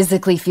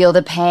physically feel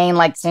the pain,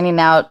 like standing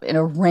out in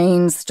a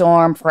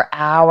rainstorm for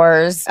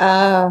hours.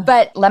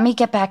 But let me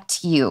get back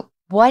to you.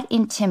 What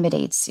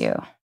intimidates you?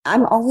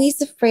 I'm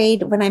always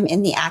afraid when I'm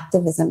in the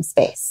activism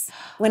space.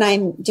 When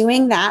I'm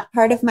doing that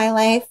part of my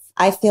life,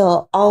 I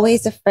feel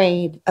always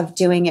afraid of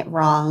doing it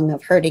wrong,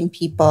 of hurting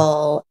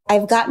people.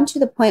 I've gotten to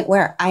the point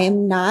where I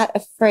am not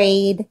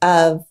afraid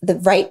of the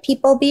right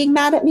people being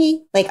mad at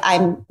me. Like,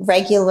 I'm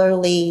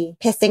regularly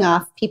pissing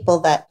off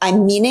people that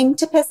I'm meaning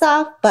to piss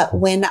off. But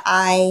when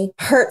I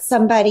hurt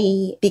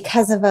somebody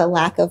because of a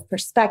lack of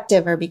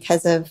perspective or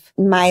because of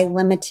my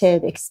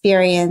limited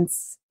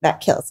experience, that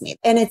kills me.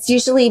 And it's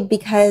usually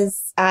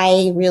because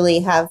I really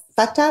have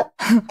fucked up.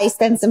 I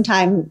spend some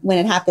time when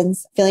it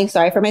happens feeling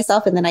sorry for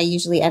myself. And then I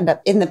usually end up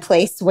in the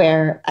place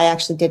where I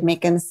actually did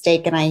make a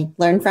mistake and I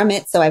learned from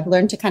it. So I've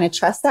learned to kind of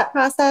trust that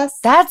process.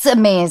 That's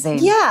amazing.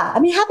 Yeah. I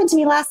mean, it happened to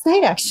me last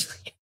night,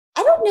 actually.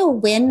 I don't know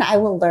when I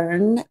will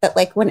learn that,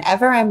 like,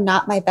 whenever I'm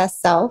not my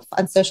best self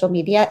on social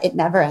media, it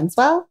never ends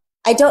well.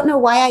 I don't know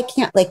why I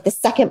can't, like, the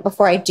second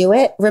before I do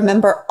it,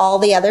 remember all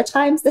the other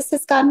times this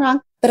has gone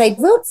wrong. But I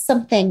wrote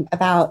something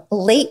about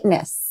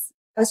lateness.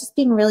 I was just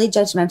being really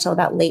judgmental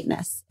about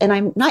lateness. And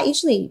I'm not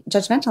usually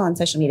judgmental on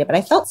social media, but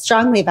I felt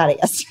strongly about it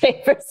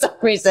yesterday for some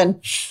reason.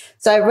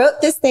 So I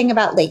wrote this thing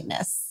about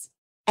lateness.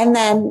 And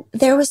then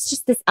there was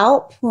just this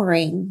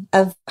outpouring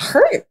of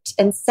hurt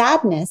and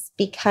sadness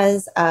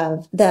because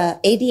of the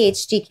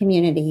ADHD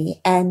community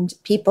and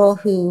people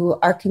who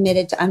are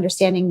committed to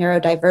understanding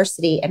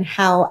neurodiversity and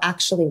how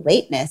actually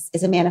lateness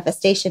is a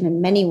manifestation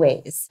in many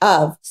ways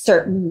of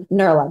certain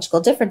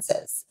neurological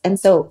differences. And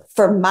so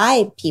for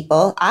my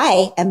people,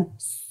 I am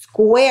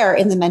square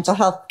in the mental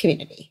health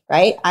community,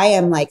 right? I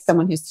am like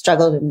someone who's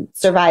struggled and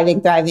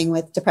surviving, thriving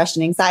with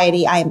depression,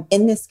 anxiety. I am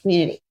in this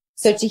community.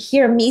 So to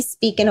hear me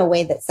speak in a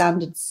way that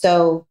sounded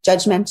so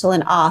judgmental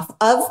and off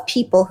of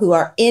people who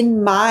are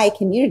in my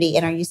community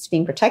and are used to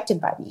being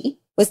protected by me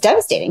was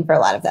devastating for a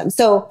lot of them.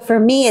 So for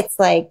me, it's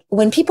like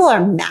when people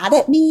are mad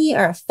at me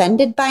or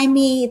offended by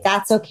me,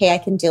 that's okay. I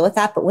can deal with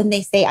that. But when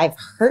they say I've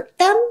hurt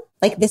them,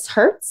 like this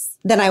hurts,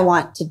 then I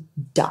want to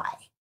die.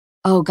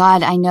 Oh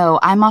God, I know.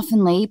 I'm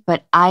often late,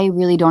 but I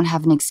really don't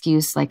have an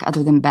excuse like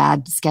other than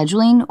bad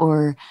scheduling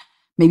or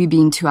maybe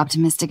being too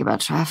optimistic about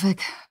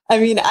traffic. I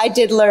mean, I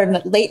did learn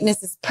that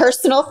lateness is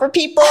personal for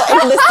people.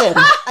 And listen,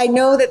 I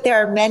know that there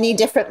are many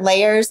different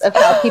layers of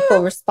how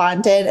people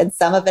responded. And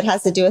some of it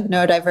has to do with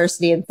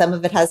neurodiversity and some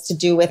of it has to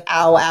do with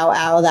ow, ow,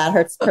 ow, that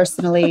hurts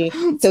personally.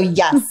 So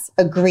yes,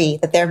 agree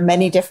that there are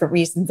many different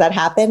reasons that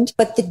happened.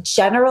 But the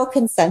general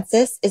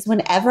consensus is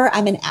whenever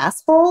I'm an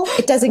asshole,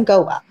 it doesn't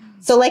go well.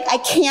 So like, I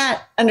can't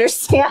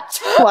understand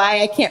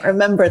why I can't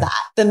remember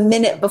that the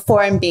minute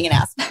before I'm being an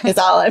asshole is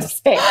all I'm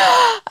saying.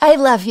 I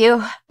love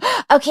you.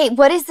 Okay,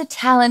 what is the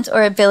talent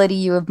or ability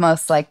you would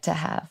most like to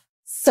have?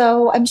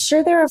 So I'm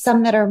sure there are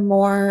some that are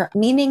more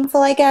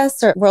meaningful, I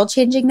guess, or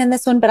world-changing than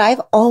this one, but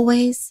I've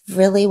always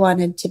really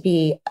wanted to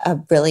be a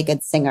really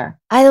good singer.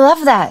 I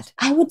love that.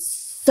 I would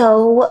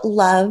so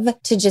love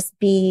to just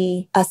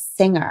be a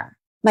singer.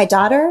 My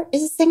daughter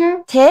is a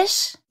singer.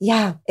 Tish?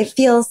 Yeah, it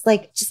feels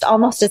like just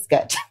almost as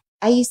good.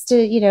 I used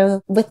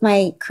to, with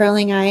my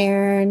curling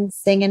iron,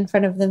 sing in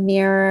front of the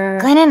mirror.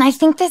 Glennon, I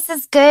think this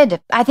is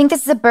good. I think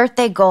this is a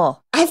birthday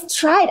goal. I've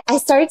tried. I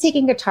started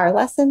taking guitar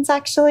lessons,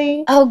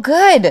 actually. Oh,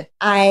 good.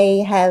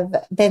 I have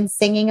been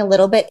singing a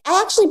little bit.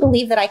 I actually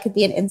believe that I could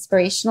be an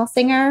inspirational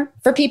singer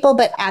for people,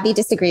 but Abby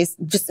disagrees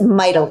just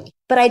mightily.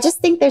 But I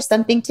just think there's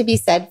something to be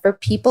said for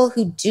people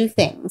who do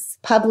things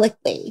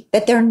publicly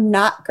that they're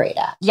not great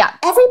at. Yeah.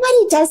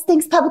 Everybody does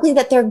things publicly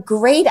that they're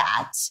great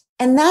at.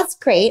 And that's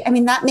great. I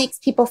mean, that makes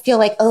people feel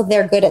like, oh,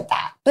 they're good at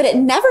that. But it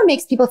never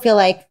makes people feel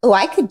like, oh,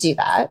 I could do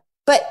that.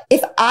 But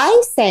if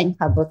I sang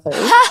publicly,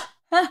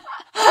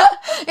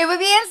 it would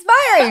be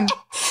inspiring.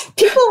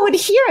 People would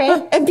hear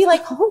it and be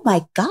like, oh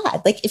my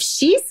God, like if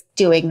she's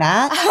doing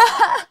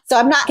that. So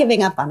I'm not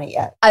giving up on it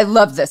yet. I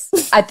love this.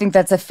 I think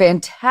that's a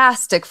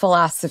fantastic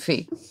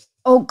philosophy.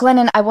 Oh,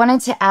 Glennon, I wanted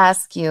to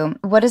ask you,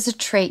 what is a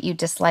trait you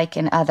dislike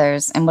in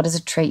others and what is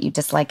a trait you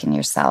dislike in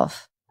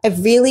yourself? I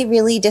really,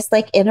 really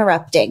dislike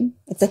interrupting.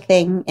 It's a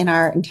thing in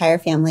our entire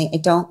family. I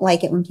don't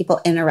like it when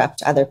people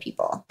interrupt other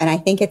people. And I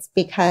think it's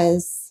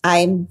because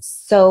I'm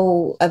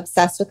so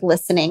obsessed with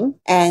listening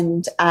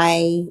and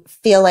I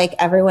feel like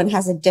everyone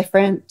has a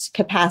different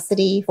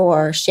capacity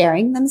for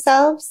sharing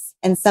themselves.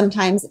 And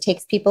sometimes it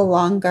takes people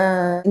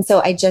longer. And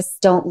so I just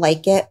don't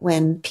like it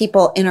when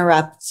people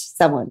interrupt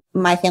someone.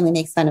 My family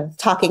makes fun of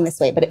talking this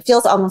way, but it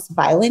feels almost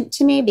violent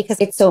to me because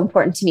it's so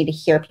important to me to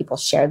hear people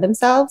share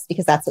themselves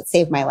because that's what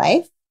saved my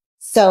life.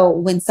 So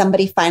when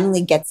somebody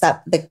finally gets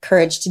up the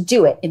courage to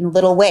do it in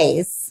little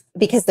ways,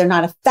 because they're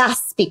not a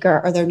fast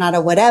speaker or they're not a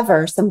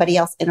whatever, somebody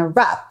else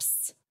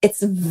interrupts,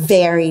 it's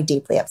very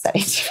deeply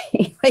upsetting to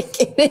me,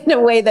 like in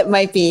a way that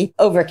might be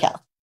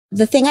overkill.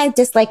 The thing I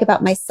dislike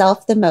about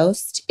myself the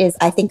most is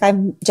I think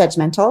I'm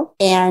judgmental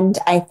and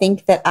I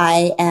think that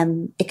I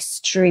am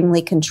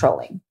extremely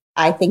controlling.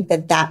 I think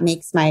that that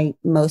makes my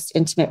most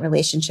intimate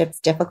relationships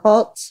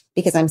difficult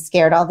because I'm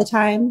scared all the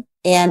time.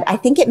 And I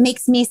think it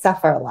makes me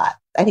suffer a lot.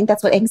 I think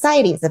that's what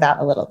anxiety is about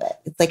a little bit.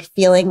 It's like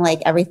feeling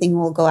like everything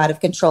will go out of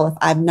control if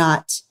I'm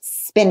not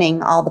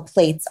spinning all the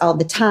plates all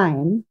the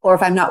time, or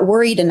if I'm not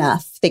worried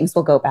enough, things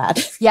will go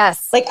bad.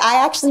 Yes. Like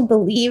I actually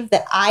believe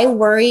that I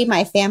worry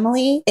my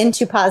family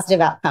into positive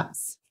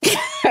outcomes.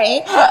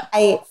 Right?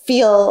 I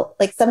feel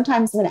like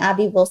sometimes when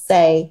Abby will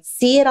say,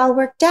 see, it all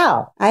worked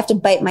out, I have to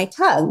bite my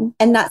tongue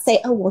and not say,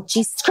 oh, well,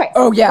 Jesus Christ.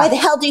 Oh, yeah. Why the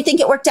hell do you think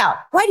it worked out?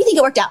 Why do you think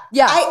it worked out?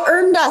 Yeah. I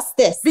earned us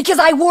this. Because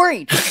I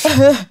worried.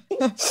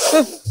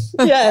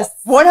 Yes.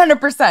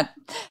 100%.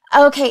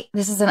 Okay,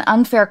 this is an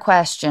unfair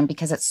question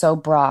because it's so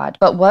broad,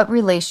 but what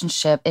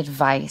relationship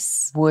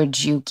advice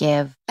would you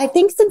give? I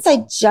think since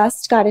I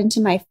just got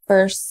into my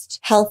first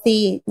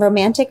healthy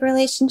romantic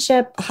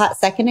relationship a hot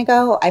second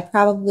ago, I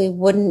probably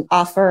wouldn't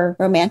offer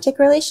romantic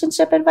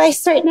relationship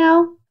advice right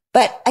now.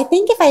 But I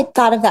think if I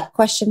thought of that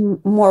question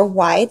more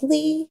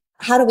widely,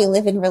 how do we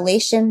live in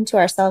relation to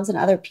ourselves and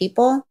other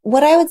people?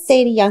 What I would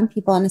say to young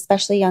people, and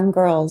especially young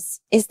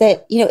girls, is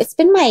that, it's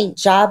been my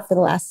job for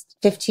the last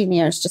 15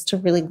 years just to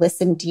really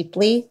listen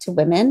deeply to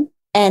women.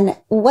 And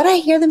what I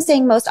hear them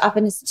saying most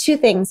often is two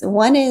things.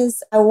 One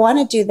is, I want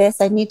to do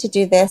this. I need to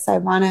do this. I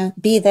want to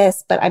be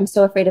this, but I'm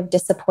so afraid of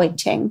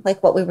disappointing,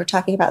 like what we were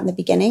talking about in the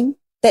beginning.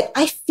 That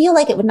I feel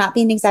like it would not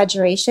be an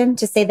exaggeration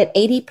to say that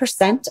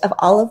 80% of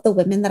all of the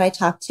women that I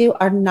talk to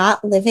are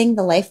not living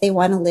the life they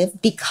want to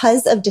live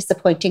because of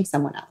disappointing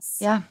someone else.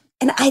 Yeah.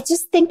 And I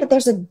just think that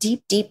there's a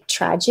deep, deep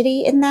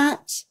tragedy in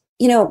that.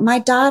 My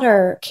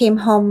daughter came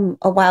home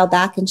a while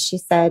back and she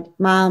said,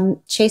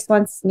 Mom, Chase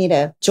wants me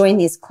to join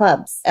these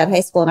clubs at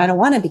high school and I don't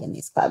want to be in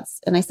these clubs.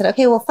 And I said,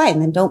 okay, well, fine,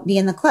 then don't be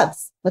in the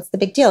clubs. What's the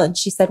big deal? And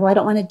she said, well, I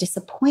don't want to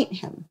disappoint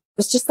him. It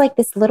was just like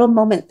this little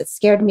moment that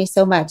scared me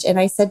so much. And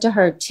I said to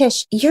her,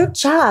 Tish, your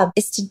job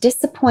is to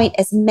disappoint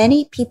as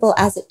many people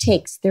as it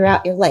takes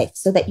throughout your life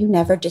so that you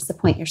never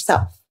disappoint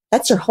yourself.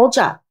 That's your whole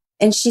job.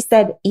 And she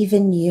said,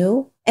 even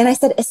you? And I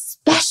said,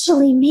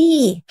 especially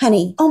me,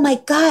 honey. Oh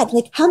my God.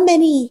 Like how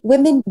many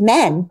women,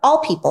 men, all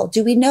people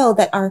do we know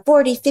that are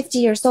 40, 50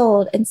 years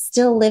old and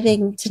still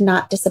living to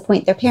not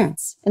disappoint their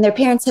parents? And their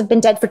parents have been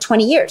dead for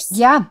 20 years.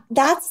 Yeah.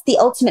 That's the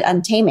ultimate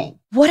untaming.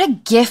 What a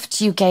gift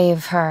you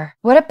gave her.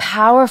 What a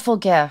powerful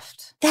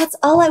gift. That's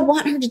all I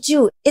want her to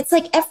do. It's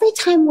like every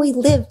time we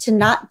live to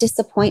not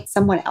disappoint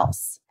someone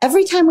else,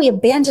 every time we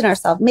abandon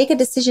ourselves, make a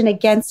decision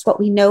against what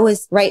we know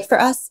is right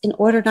for us in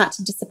order not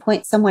to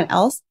disappoint someone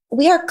else,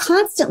 we are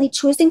constantly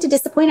choosing to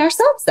disappoint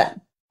ourselves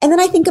then. And then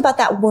I think about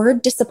that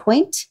word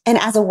disappoint. And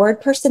as a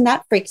word person,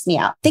 that freaks me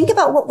out. Think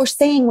about what we're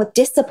saying with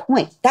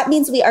disappoint. That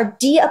means we are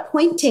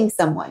de-appointing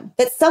someone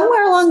that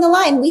somewhere along the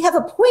line we have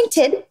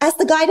appointed as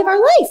the guide of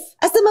our life,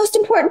 as the most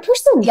important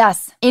person.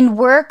 Yes. In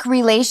work,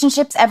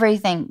 relationships,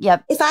 everything.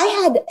 Yep. If I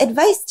had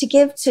advice to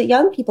give to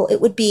young people,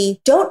 it would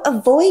be don't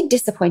avoid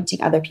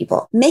disappointing other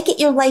people. Make it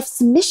your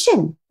life's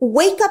mission.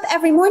 Wake up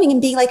every morning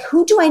and be like,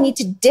 who do I need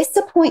to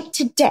disappoint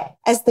today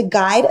as the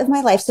guide of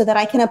my life so that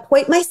I can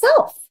appoint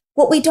myself?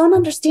 What we don't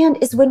understand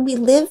is when we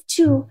live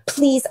to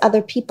please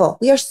other people,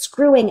 we are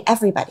screwing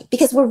everybody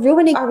because we're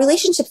ruining our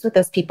relationships with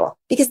those people.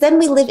 Because then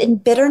we live in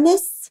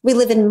bitterness. We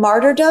live in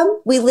martyrdom.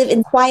 We live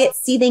in quiet,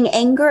 seething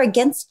anger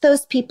against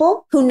those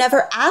people who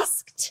never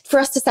asked for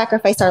us to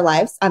sacrifice our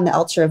lives on the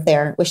altar of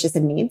their wishes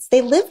and needs.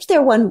 They lived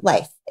their one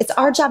life. It's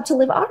our job to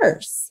live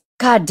ours.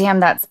 God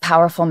damn, that's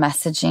powerful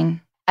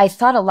messaging. I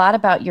thought a lot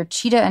about your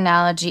cheetah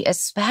analogy,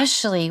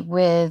 especially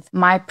with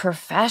my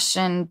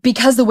profession,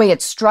 because the way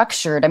it's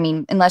structured. I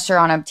mean, unless you're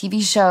on a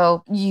TV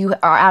show, you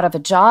are out of a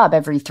job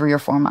every 3 or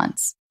 4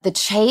 months. The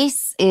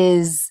chase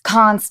is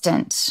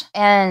constant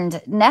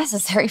and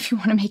necessary if you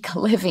want to make a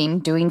living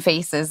doing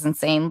faces and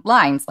saying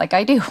lines like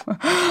I do.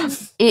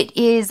 It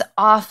is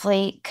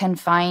awfully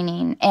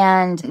confining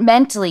and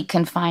mentally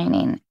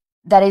confining.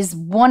 That is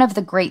one of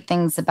the great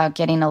things about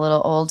getting a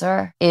little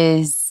older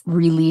is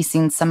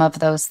releasing some of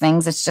those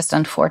things. It's just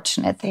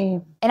unfortunate.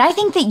 And I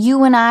think that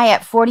you and I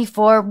at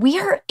 44, we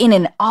are in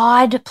an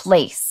odd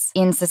place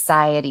in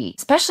society,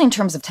 especially in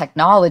terms of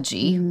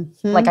technology.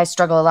 Mm-hmm. Like I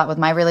struggle a lot with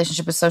my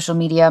relationship with social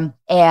media,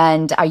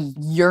 and I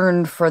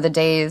yearn for the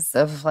days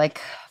of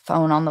like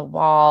phone on the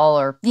wall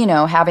or, you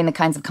know, having the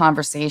kinds of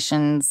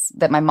conversations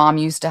that my mom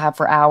used to have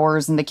for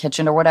hours in the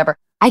kitchen or whatever.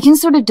 I can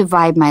sort of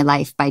divide my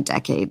life by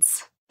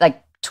decades.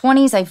 Like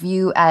 20s I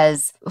view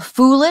as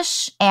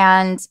foolish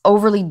and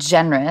overly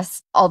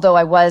generous, although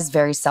I was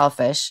very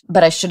selfish,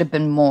 but I should have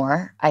been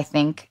more, I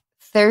think.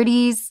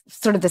 30s,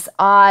 sort of this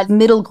odd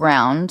middle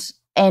ground.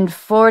 And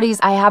 40s,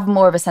 I have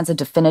more of a sense of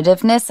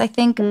definitiveness, I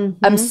think.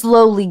 Mm-hmm. I'm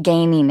slowly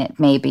gaining it,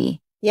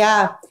 maybe.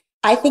 Yeah,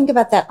 I think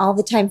about that all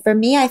the time. For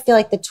me, I feel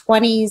like the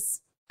 20s,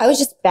 I was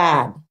just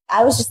bad.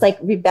 I was just like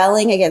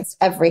rebelling against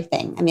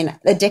everything. I mean,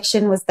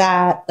 addiction was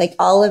that, like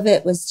all of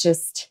it was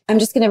just, I'm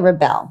just going to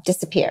rebel,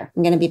 disappear.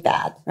 I'm going to be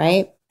bad,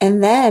 right?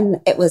 And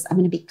then it was, I'm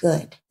going to be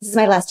good. This is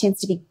my last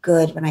chance to be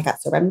good when I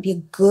got sober. I'm going to be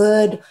a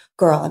good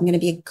girl. I'm going to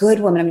be a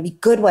good woman. I'm going to be a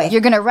good wife.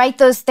 You're going to write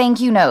those thank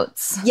you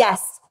notes.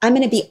 Yes. I'm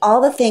going to be all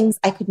the things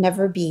I could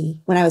never be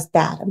when I was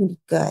bad. I'm going to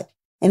be good.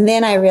 And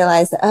then I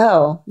realized,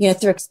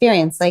 through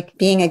experience, like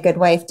being a good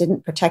wife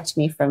didn't protect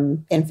me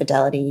from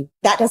infidelity.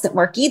 That doesn't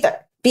work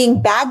either.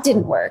 Being bad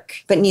didn't work,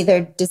 but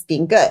neither does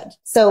being good.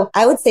 So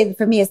I would say that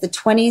for me, as the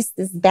 20s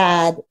is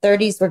bad,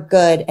 30s were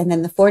good, and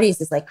then the 40s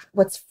is like,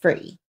 what's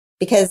free?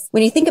 Because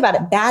when you think about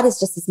it, bad is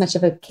just as much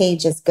of a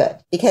cage as good.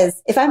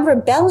 Because if I'm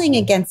rebelling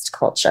against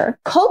culture,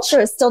 culture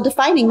is still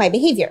defining my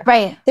behavior.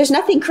 Right. There's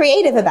nothing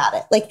creative about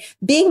it. Like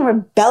being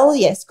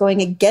rebellious,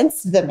 going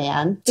against the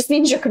man, just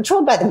means you're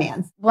controlled by the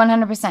man.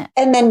 100%.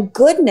 And then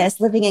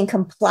goodness, living in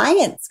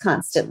compliance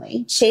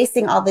constantly,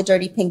 chasing all the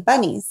dirty pink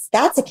bunnies,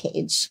 that's a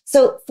cage.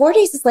 So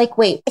 40s is like,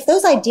 wait, if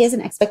those ideas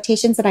and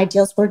expectations and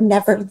ideals were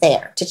never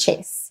there to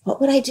chase,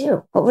 what would I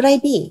do? What would I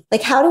be?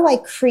 Like, how do I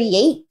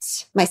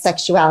create my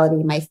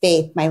sexuality, my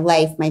faith, my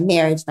life, my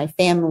marriage, my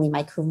family,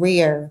 my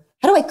career?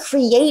 How do I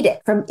create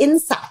it from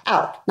inside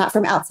out, not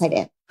from outside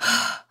in?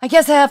 I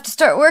guess I have to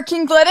start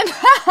working, Glennon.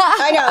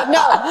 I know.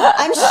 No,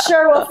 I'm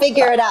sure we'll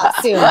figure it out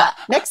soon.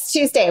 Next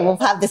Tuesday, we'll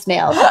have this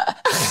nailed.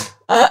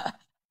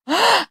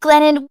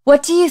 Glennon,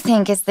 what do you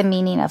think is the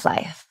meaning of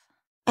life?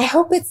 I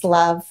hope it's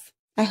love.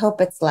 I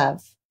hope it's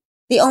love.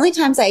 The only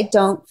times I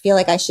don't feel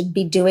like I should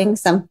be doing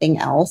something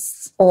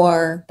else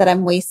or that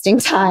I'm wasting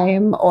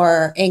time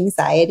or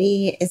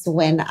anxiety is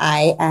when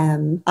I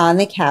am on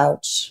the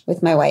couch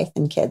with my wife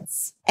and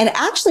kids. And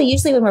actually,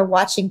 usually when we're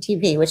watching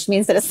TV, which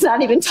means that it's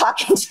not even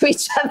talking to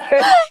each other,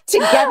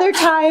 together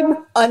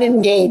time,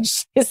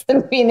 unengaged is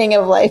the meaning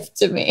of life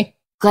to me.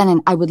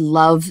 Glennon, I would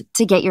love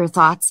to get your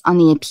thoughts on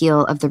the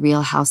appeal of The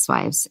Real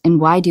Housewives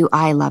and why do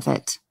I love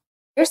it?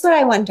 Here's what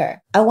I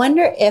wonder. I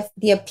wonder if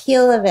the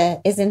appeal of it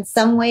is in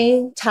some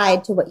way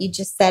tied to what you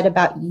just said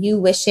about you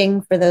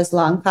wishing for those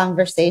long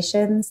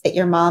conversations that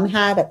your mom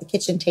had at the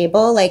kitchen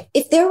table. Like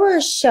if there were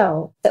a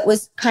show that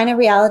was kind of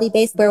reality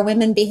based where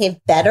women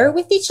behave better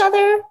with each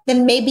other,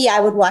 then maybe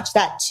I would watch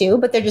that too,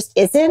 but there just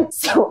isn't.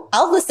 So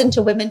I'll listen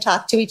to women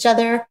talk to each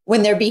other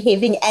when they're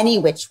behaving any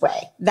which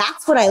way.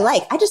 That's what I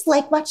like. I just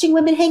like watching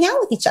women hang out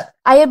with each other.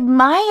 I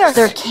admire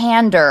their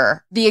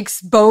candor, the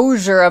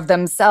exposure of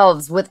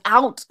themselves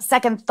without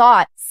second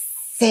thought.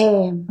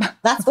 Same.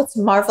 That's what's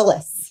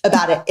marvelous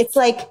about it. It's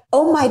like,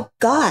 oh my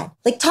God,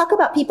 like talk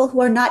about people who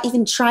are not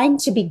even trying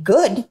to be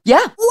good.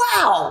 Yeah.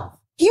 Wow.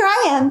 Here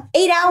I am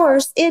 8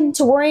 hours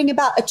into worrying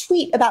about a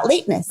tweet about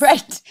lateness.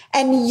 Right.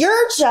 And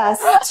you're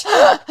just,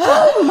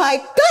 oh my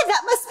God,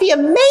 that must be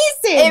amazing.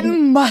 It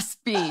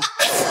must be.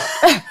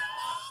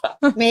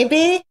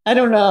 Maybe. I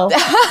don't know.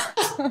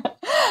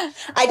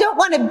 I don't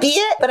want to be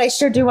it, but I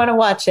sure do want to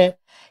watch it.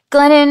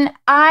 Glennon,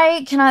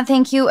 I cannot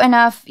thank you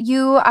enough.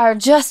 You are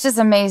just as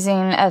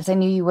amazing as I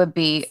knew you would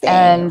be. Same.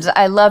 And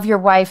I love your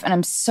wife, and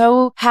I'm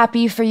so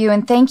happy for you.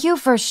 And thank you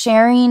for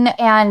sharing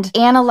and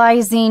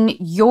analyzing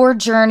your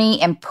journey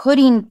and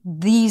putting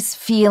these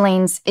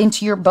feelings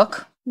into your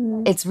book.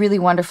 It's really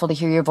wonderful to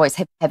hear your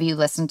voice. Have you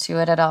listened to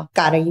it at all?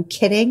 God, are you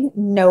kidding?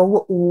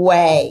 No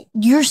way.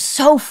 You're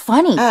so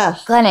funny.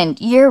 Glennon,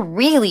 you're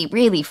really,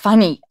 really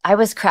funny. I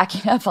was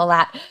cracking up a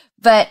lot.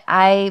 But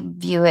I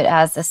view it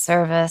as a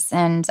service,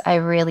 and I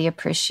really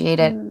appreciate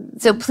it.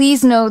 So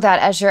please know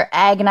that as you're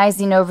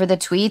agonizing over the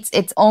tweets,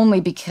 it's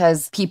only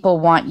because people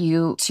want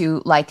you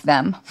to like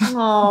them.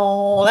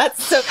 Oh,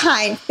 that's so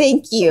kind.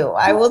 Thank you.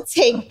 I will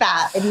take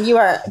that. And you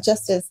are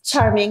just as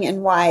charming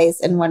and wise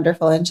and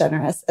wonderful and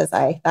generous as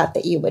I thought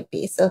that you would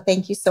be. So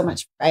thank you so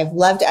much. I've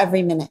loved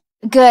every minute.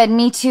 Good.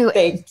 Me too.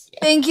 Thank you.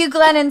 Thank you,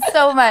 Glennon,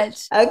 so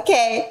much.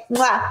 Okay.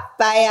 Mwah.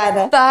 Bye,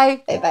 Anna.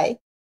 Bye. Bye-bye.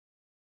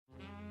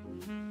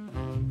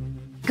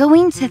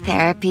 Going to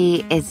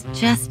therapy is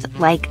just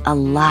like a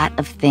lot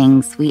of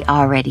things we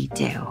already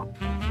do.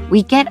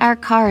 We get our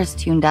cars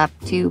tuned up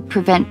to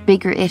prevent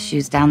bigger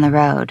issues down the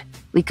road.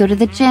 We go to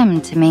the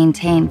gym to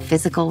maintain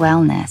physical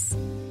wellness.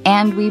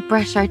 And we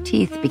brush our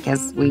teeth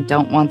because we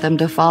don't want them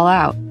to fall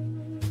out.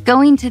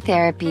 Going to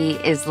therapy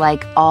is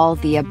like all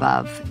the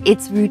above.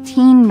 It's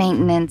routine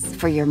maintenance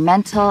for your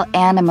mental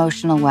and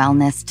emotional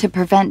wellness to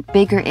prevent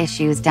bigger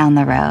issues down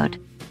the road.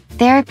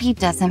 Therapy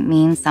doesn't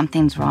mean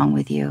something's wrong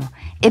with you.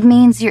 It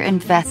means you're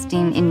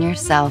investing in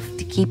yourself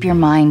to keep your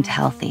mind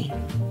healthy.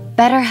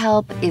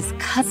 BetterHelp is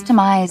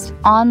customized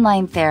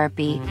online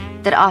therapy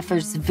that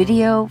offers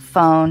video,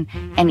 phone,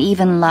 and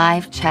even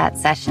live chat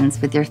sessions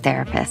with your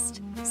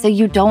therapist, so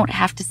you don't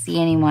have to see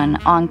anyone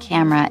on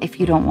camera if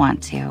you don't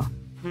want to.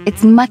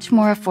 It's much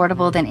more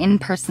affordable than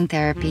in-person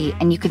therapy,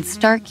 and you can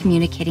start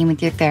communicating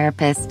with your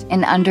therapist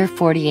in under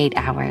 48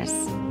 hours.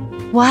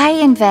 Why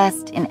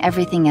invest in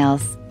everything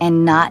else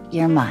and not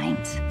your mind?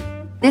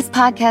 This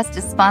podcast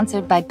is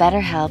sponsored by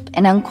BetterHelp,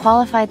 and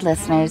Unqualified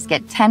listeners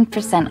get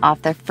 10%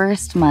 off their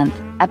first month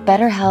at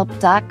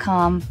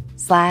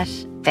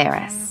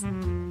betterhelp.com/Faris.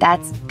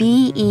 That's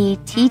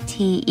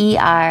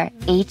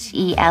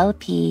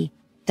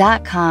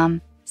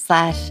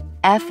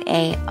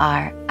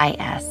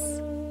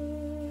BETTERHELP.com/FARIS.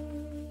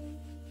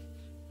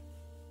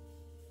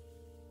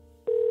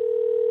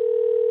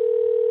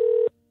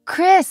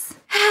 Chris,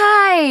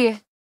 hi.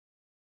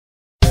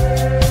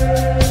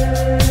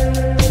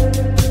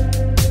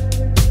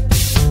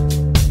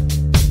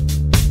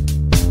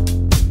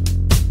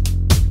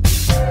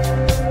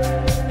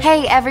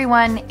 Hey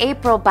everyone,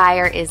 April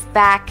Beyer is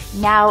back,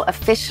 now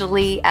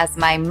officially as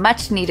my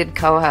much-needed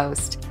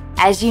co-host.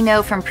 As you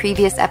know from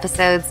previous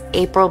episodes,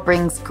 April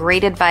brings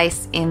great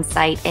advice,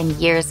 insight, and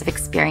years of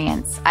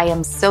experience. I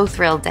am so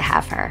thrilled to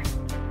have her.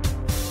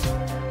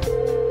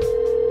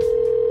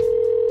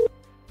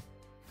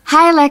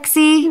 Hi,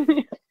 Lexi.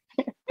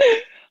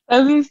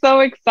 This is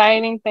so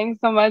exciting. Thanks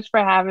so much for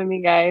having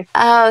me, guys.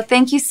 Oh,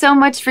 thank you so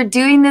much for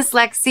doing this,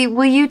 Lexi.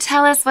 Will you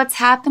tell us what's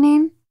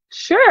happening?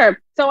 Sure.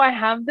 So I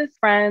have this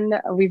friend.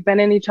 We've been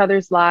in each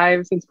other's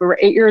lives since we were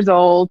 8 years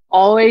old,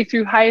 all the way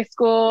through high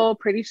school,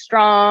 pretty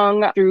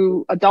strong,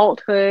 through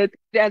adulthood.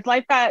 As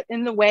life got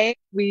in the way,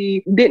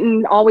 we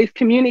didn't always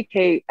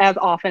communicate as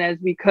often as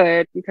we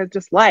could because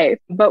just life.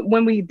 But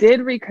when we did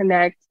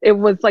reconnect, it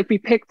was like we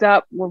picked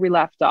up where we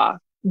left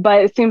off.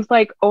 But it seems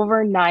like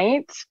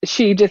overnight,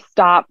 she just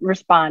stopped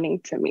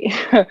responding to me.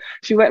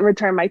 She wouldn't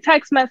return my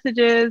text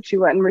messages. She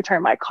wouldn't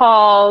return my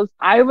calls.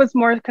 I was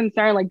more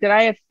concerned, like, did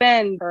I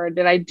offend her?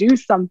 Did I do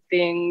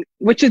something?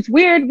 Which is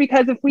weird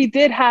because if we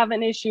did have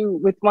an issue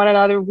with one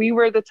another, we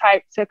were the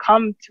type to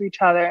come to each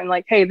other and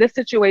like, hey, this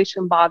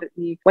situation bothered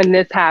me when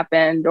this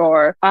happened,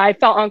 or I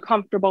felt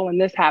uncomfortable when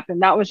this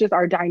happened. That was just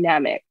our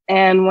dynamic.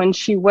 And when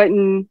she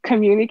wouldn't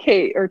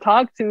communicate or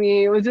talk to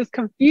me, it was just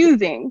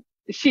confusing.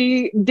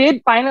 She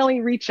did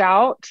finally reach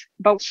out,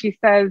 but she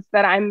says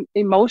that I'm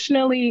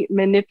emotionally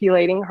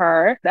manipulating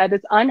her. That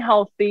is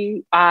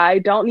unhealthy. I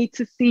don't need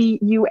to see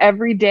you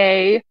every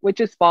day,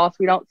 which is false.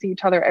 We don't see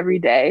each other every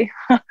day.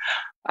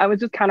 I was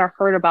just kind of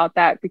hurt about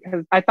that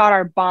because I thought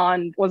our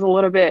bond was a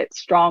little bit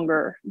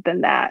stronger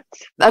than that.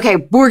 Okay,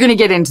 we're going to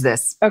get into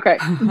this. Okay,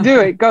 do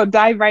it. Go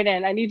dive right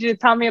in. I need you to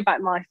tell me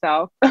about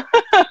myself.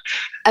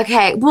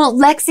 Okay, well,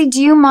 Lexi,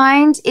 do you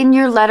mind in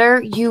your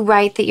letter you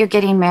write that you're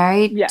getting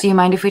married? Yeah. Do you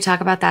mind if we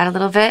talk about that a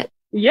little bit?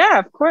 Yeah,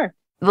 of course.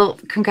 Well,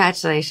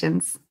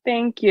 congratulations.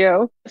 Thank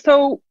you.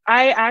 So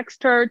I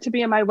asked her to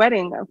be in my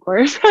wedding, of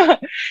course,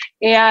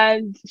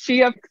 and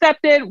she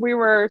accepted. We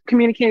were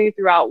communicating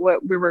throughout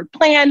what we were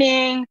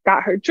planning,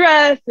 got her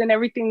dress and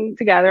everything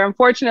together.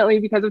 Unfortunately,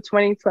 because of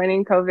 2020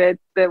 and COVID,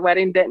 the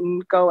wedding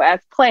didn't go as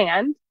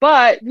planned,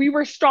 but we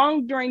were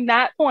strong during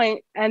that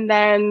point and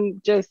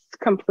then just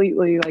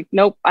completely like,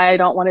 nope, I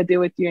don't want to deal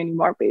with you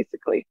anymore,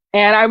 basically.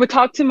 And I would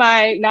talk to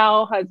my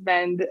now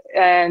husband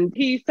and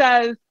he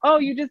says, oh,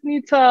 you just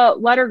need to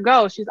let her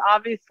go. She's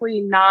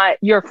obviously not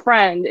your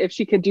friend if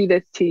she could do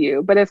this to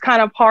you. But it's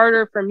kind of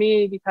harder for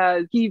me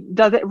because he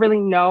doesn't really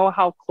know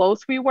how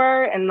close we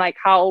were and like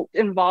how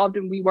involved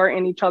we were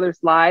in each other's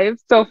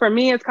lives. So for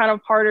me, it's kind of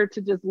harder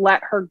to just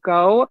let her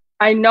go.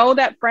 I know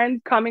that friends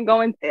come and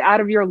go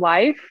out of your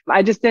life.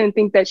 I just didn't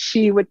think that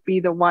she would be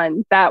the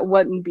one that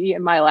wouldn't be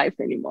in my life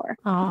anymore.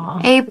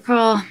 Aww.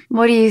 April,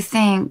 what do you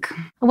think?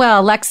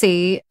 Well,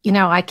 Lexi,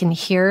 I can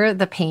hear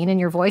the pain in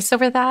your voice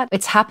over that.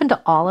 It's happened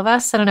to all of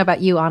us. I don't know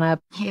about you,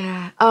 Anna.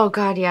 Yeah. Oh,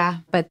 God,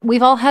 yeah. But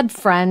we've all had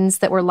friends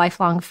that were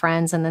lifelong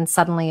friends, and then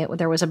suddenly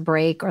there was a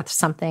break or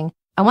something.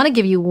 I want to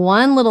give you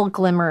one little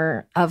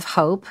glimmer of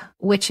hope,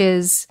 which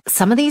is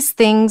some of these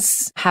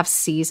things have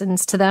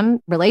seasons to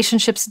them.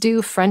 Relationships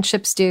do,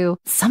 friendships do.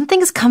 Some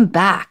things come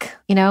back.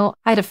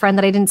 I had a friend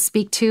that I didn't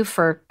speak to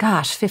for,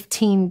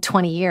 15,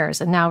 20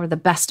 years, and now we're the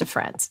best of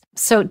friends.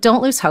 So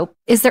don't lose hope.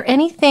 Is there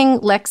anything,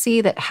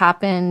 Lexi, that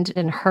happened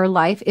in her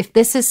life? If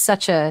this is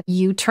such a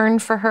U-turn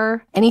for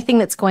her, anything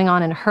that's going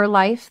on in her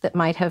life that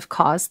might have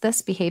caused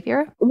this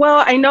behavior?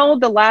 Well, I know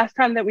the last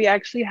time that we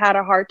actually had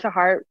a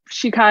heart-to-heart,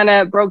 she kind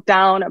of broke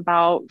down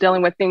about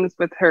dealing with things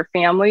with her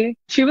family.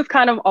 She was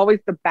kind of always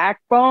the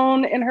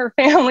backbone in her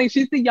family.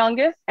 She's the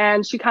youngest,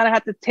 and she kind of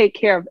had to take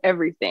care of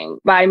everything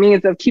by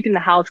means of keeping the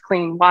house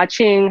clean,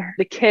 watching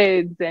the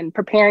kids and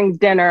preparing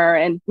dinner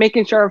and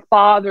making sure her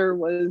father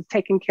was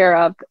taken care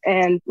of.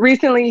 And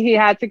recently he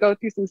had to go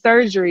through some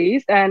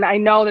surgeries, and I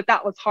know that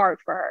that was hard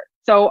for her.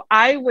 So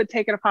I would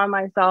take it upon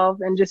myself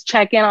and just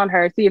check in on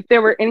her, see if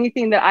there were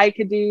anything that I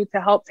could do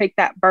to help take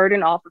that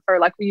burden off of her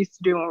like we used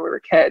to do when we were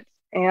kids.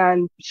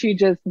 And she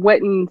just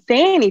wouldn't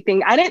say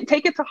anything. I didn't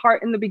take it to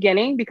heart in the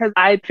beginning because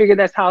I figured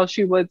that's how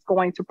she was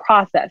going to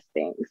process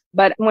things.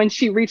 But when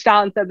she reached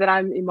out and said that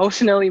I'm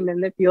emotionally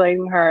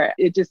manipulating her,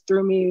 it just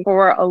threw me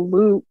for a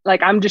loop.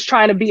 Like, I'm just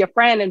trying to be a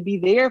friend and be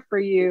there for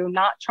you,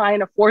 not trying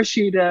to force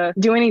you to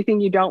do anything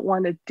you don't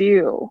want to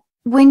do.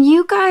 When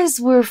you guys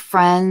were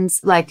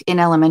friends, like in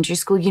elementary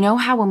school, you know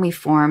how when we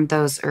formed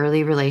those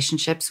early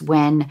relationships,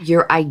 when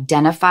your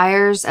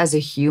identifiers as a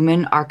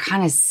human are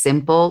kind of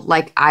simple,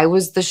 like I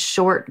was the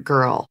short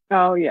girl.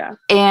 Oh, yeah.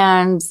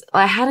 And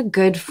I had a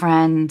good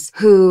friend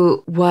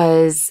who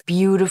was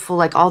beautiful,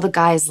 like all the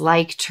guys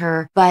liked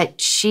her, but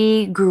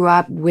she grew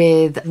up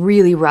with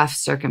really rough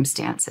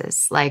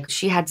circumstances. Like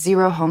she had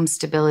zero home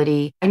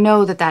stability. I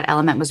know that that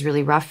element was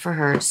really rough for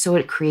her. So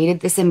it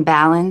created this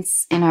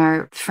imbalance in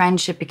our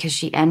friendship because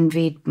she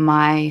envied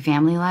my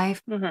family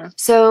life. Mm-hmm.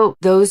 So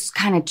those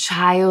kind of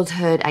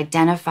childhood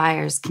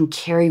identifiers can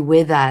carry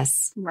with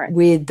us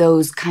with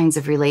those kinds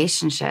of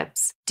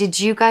relationships. Did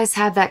you guys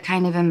have that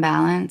kind of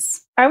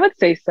imbalance? I would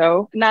say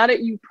so. Now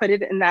that you put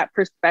it in that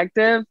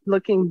perspective,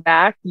 looking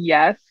back,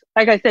 yes.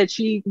 Like I said,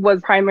 she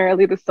was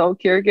primarily the sole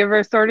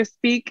caregiver, so to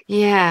speak.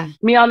 Yeah.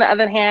 Me, on the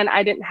other hand,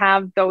 I didn't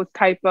have those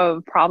type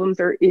of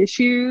problems or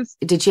issues.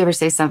 Did she ever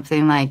say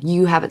something like,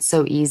 you have it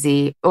so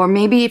easy? Or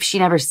maybe if she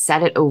never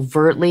said it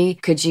overtly,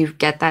 could you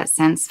get that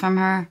sense from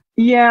her?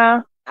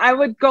 Yeah. I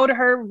would go to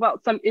her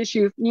about some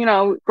issues.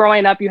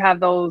 Growing up, you have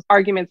those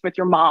arguments with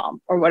your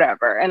mom or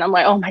whatever. And I'm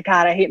like, oh my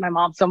God, I hate my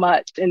mom so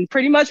much. And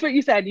pretty much what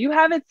you said, you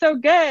have it so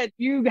good.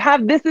 You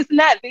have this, and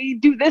that. They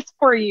do this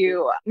for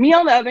you. Me,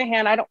 on the other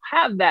hand, I don't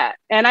have that.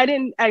 And I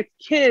didn't, as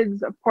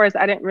kids, of course,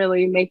 I didn't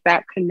really make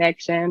that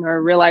connection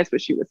or realize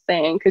what she was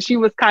saying because she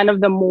was kind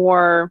of the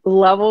more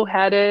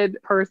level-headed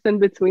person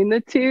between the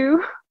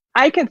two.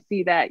 I can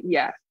see that,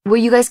 yes. Were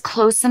you guys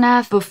close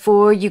enough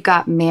before you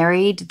got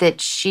married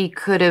that she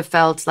could have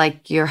felt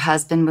like your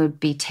husband would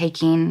be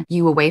taking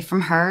you away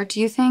from her, do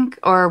you think?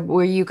 Or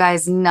were you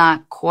guys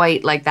not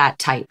quite like that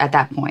tight at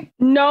that point?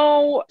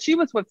 No, she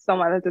was with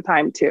someone at the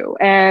time too.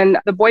 And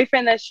the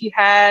boyfriend that she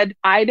had,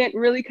 I didn't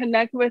really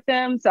connect with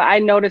him. So I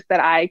noticed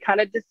that I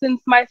kind of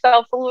distanced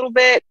myself a little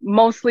bit,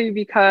 mostly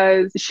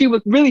because she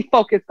was really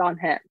focused on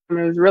him. It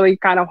was really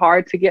kind of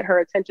hard to get her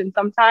attention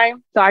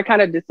sometimes. So I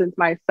kind of distanced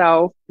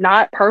myself,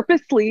 not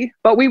purposely,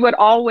 but we would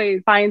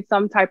always find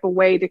some type of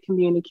way to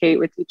communicate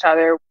with each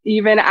other.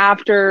 Even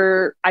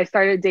after I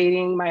started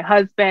dating my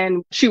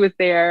husband, she was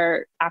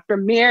there. After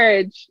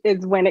marriage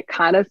is when it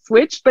kind of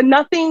switched, but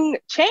nothing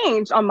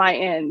changed on my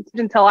end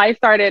until I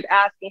started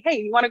asking,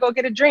 hey, you want to go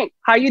get a drink?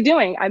 How you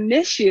doing? I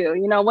miss you.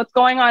 You know, what's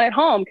going on at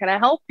home? Can I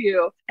help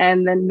you?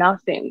 And then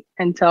nothing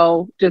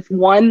until just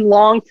one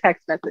long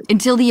text message.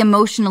 Until the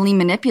emotionally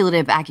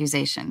manipulative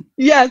accusation.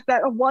 Yes,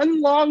 that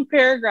one long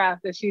paragraph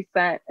that she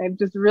sent, it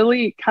just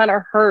really kind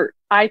of hurt.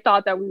 I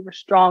thought that we were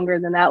stronger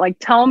than that. Like,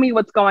 tell me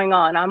what's going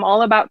on. I'm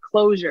all about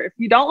closure. If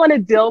you don't want to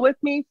deal with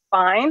me,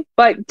 fine.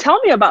 But tell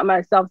me about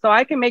myself so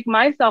I can make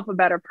myself a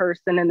better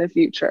person in the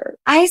future.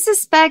 I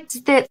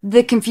suspect that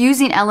the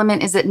confusing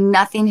element is that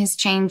nothing has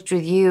changed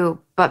with you,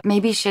 but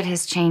maybe shit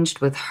has changed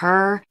with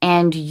her,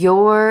 and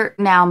you're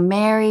now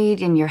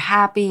married and you're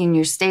happy and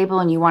you're stable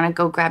and you want to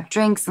go grab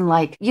drinks and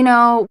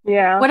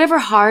whatever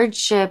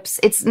hardships,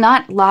 it's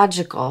not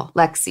logical,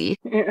 Lexi,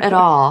 at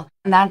all.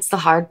 And that's the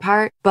hard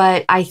part.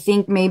 But I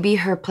think maybe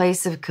her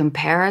place of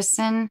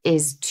comparison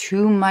is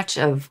too much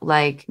of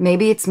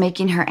maybe it's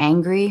making her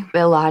angry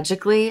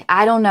illogically.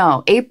 I don't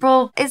know.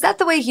 April, is that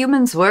the way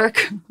humans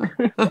work?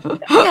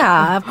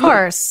 Yeah, of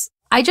course.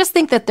 I just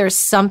think that there's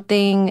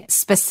something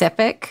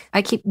specific.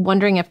 I keep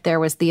wondering if there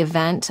was the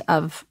event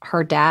of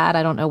her dad.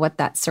 I don't know what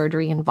that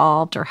surgery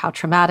involved or how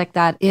traumatic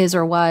that is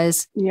or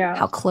was,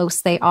 how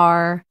close they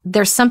are.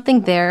 There's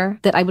something there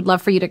that I would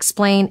love for you to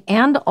explain.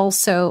 And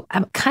also,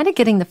 I'm kind of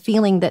getting the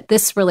feeling that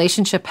this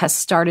relationship has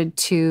started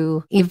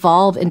to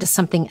evolve into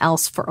something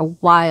else for a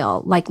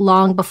while, like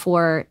long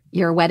before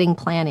your wedding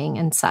planning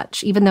and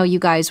such, even though you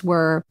guys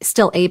were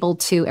still able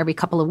to every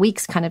couple of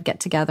weeks kind of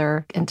get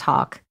together and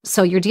talk.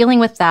 So you're dealing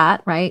with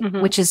that, right? Mm-hmm.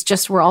 Which is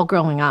just, we're all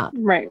growing up.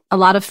 Right. A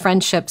lot of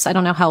friendships, I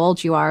don't know how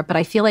old you are, but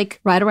I feel like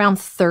right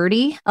around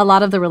 30, a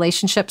lot of the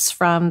relationships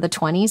from the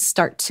 20s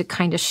start to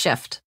kind of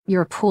shift.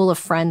 Your pool of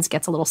friends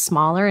gets a little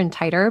smaller and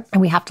tighter,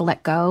 and we have to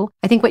let go.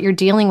 I think what you're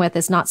dealing with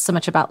is not so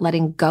much about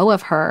letting go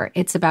of her.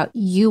 It's about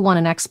you want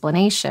an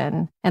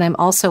explanation. And I'm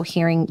also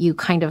hearing you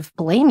kind of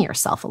blame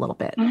yourself a little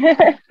bit.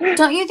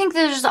 Don't you think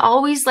there's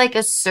always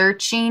a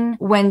searching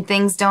when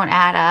things don't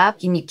add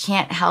up and you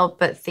can't help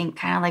but think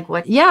kind of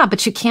what? Yeah,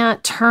 but you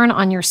can't turn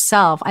on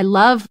yourself. I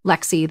love,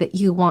 Lexi, that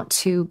you want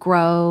to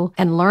grow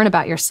and learn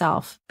about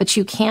yourself, but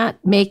you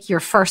can't make your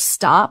first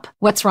stop.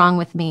 What's wrong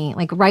with me?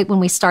 Right when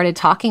we started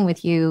talking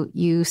with you,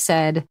 you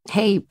said,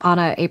 hey,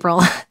 Anna,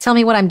 April, tell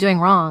me what I'm doing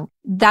wrong.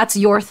 That's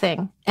your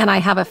thing. And I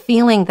have a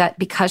feeling that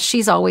because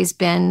she's always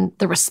been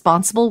the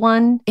responsible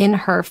one in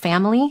her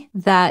family,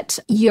 that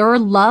your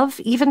love,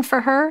 even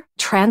for her,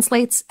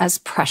 translates as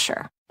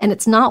pressure. And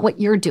it's not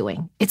what you're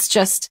doing. It's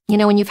just,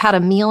 when you've had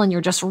a meal and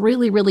you're just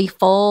really, really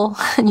full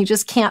and you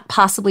just can't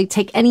possibly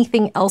take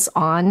anything else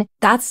on.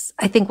 That's,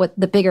 I think, what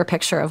the bigger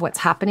picture of what's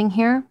happening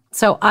here.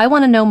 So I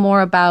want to know more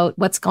about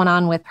what's going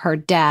on with her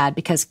dad,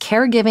 because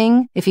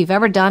caregiving, if you've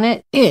ever done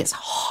it, is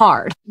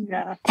hard.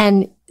 Yeah.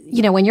 And,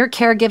 when you're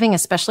caregiving,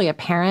 especially a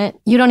parent,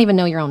 you don't even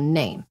know your own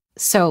name.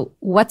 So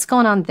what's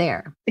going on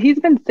there? He's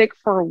been sick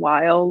for a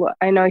while.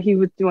 I know he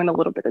was doing a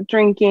little bit of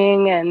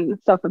drinking and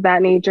stuff of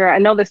that nature. I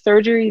know the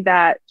surgery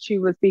that she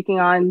was speaking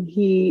on,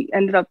 he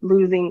ended up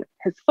losing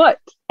his foot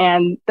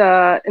and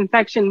the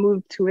infection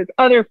moved to his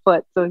other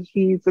foot. So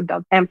he's an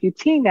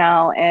amputee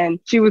now. And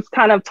she was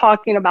kind of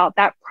talking about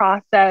that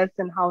process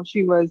and how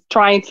she was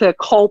trying to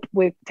cope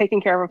with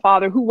taking care of her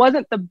father, who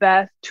wasn't the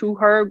best to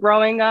her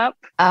growing up.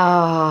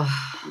 Oh,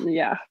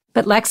 yeah.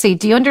 But Lexi,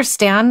 do you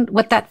understand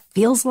what that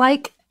feels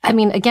like? I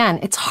mean, again,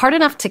 it's hard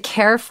enough to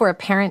care for a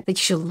parent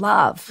that you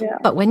love. Yeah.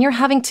 But when you're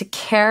having to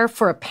care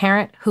for a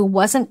parent who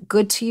wasn't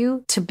good to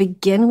you to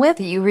begin with.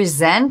 That you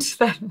resent?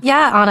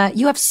 Yeah, Anna,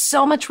 you have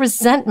so much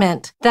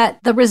resentment that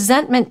the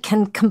resentment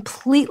can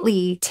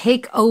completely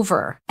take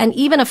over. And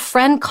even a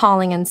friend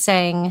calling and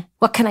saying,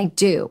 what can I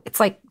do?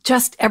 It's like,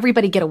 just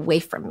everybody get away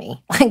from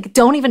me.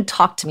 Don't even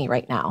talk to me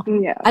right now.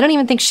 Yeah. I don't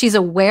even think she's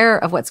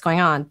aware of what's going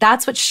on.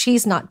 That's what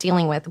she's not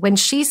dealing with. When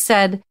she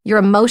said, you're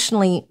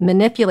emotionally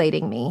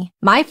manipulating me,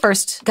 my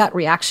first gut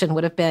reaction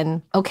would have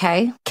been,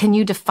 okay, can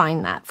you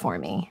define that for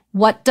me?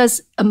 What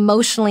does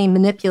emotionally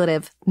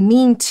manipulative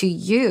mean to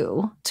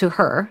you, to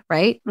her,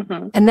 right?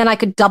 Mm-hmm. And then I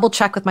could double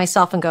check with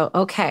myself and go,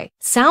 okay,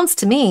 sounds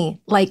to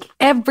me like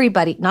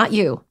everybody, not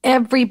you,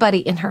 everybody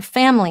in her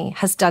family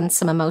has done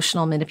some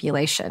emotional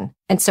manipulation.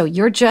 And so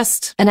you're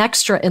just an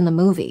extra in the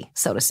movie,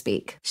 so to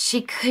speak.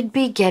 She could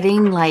be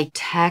getting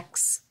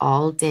texts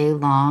all day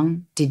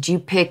long. Did you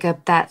pick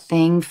up that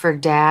thing for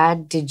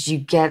dad? Did you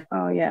get,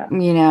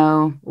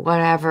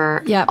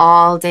 whatever, Yep.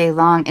 all day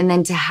long? And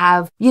then to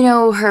have,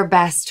 her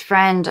best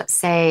friend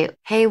say,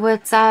 hey,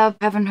 what's up?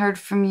 Haven't heard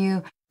from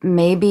you.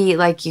 Maybe,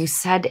 like you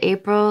said,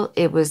 April,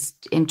 it was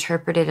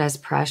interpreted as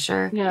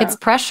pressure. Yeah. It's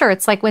pressure.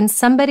 It's like when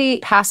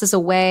somebody passes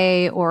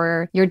away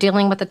or you're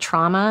dealing with a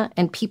trauma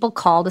and people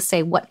call to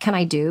say, what can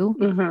I do?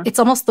 Mm-hmm. It's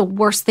almost the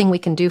worst thing we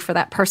can do for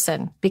that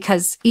person,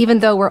 because even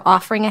though we're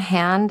offering a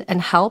hand and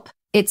help,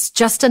 it's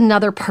just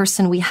another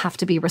person we have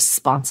to be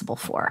responsible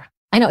for.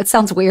 I know it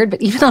sounds weird,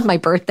 but even on my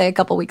birthday a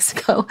couple weeks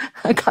ago,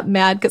 I got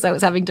mad because I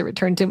was having to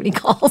return too many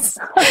calls.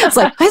 It's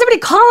like, why is everybody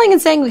calling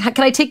and saying,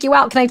 can I take you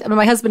out? And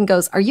my husband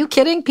goes, are you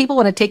kidding? People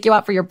want to take you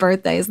out for your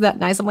birthday. Isn't that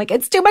nice? I'm like,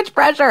 it's too much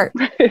pressure.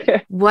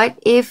 What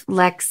if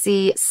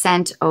Lexi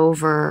sent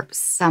over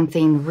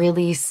something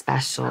really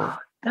special?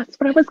 That's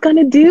what I was going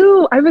to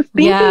do. I was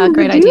thinking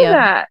great to do idea.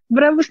 that,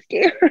 but I was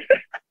scared.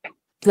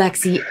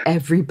 Lexi,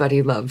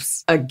 everybody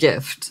loves a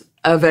gift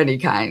of any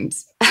kind.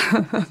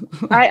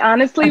 I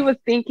honestly was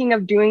thinking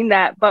of doing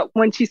that. But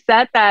when she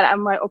said that,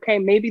 I'm like, okay,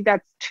 maybe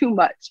that's too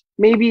much.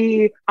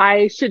 Maybe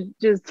I should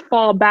just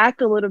fall back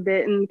a little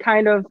bit and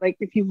kind of like,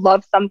 if you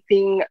love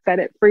something, set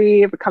it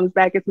free. If it comes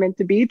back, it's meant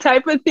to be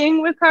type of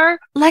thing with her.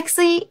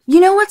 Lexi,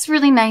 you know what's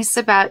really nice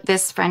about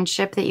this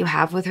friendship that you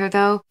have with her,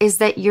 though, is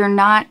that you're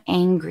not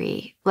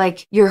angry.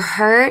 Like, you're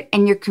hurt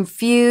and you're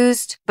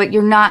confused, but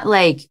you're not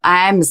like,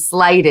 I'm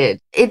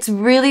slighted. It's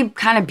really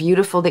kind of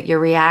beautiful that you're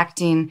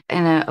reacting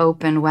in an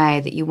open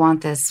way, that you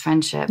want this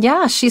friendship.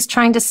 Yeah, she's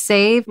trying to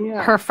save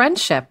her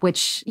friendship,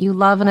 which you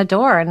love and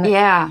adore. And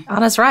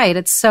Anna's right.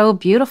 It's so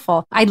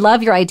beautiful. I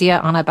love your idea,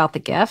 Anna, about the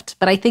gift,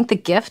 but I think the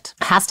gift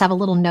has to have a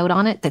little note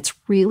on it that's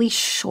really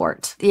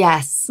short.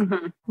 Yes.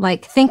 Mm-hmm.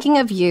 Like, thinking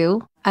of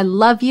you. I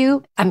love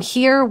you. I'm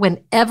here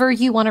whenever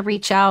you want to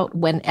reach out,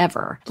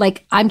 whenever.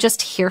 Like, I'm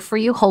just here for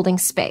you holding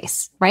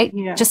space, right?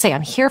 Yeah. Just say,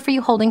 I'm here for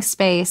you holding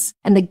space.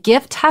 And the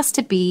gift has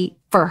to be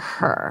for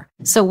her.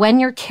 So when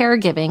you're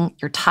caregiving,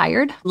 you're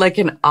tired. Like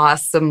an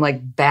awesome,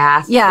 like,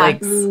 bath, Yeah.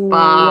 like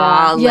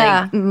spa,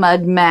 Yeah. like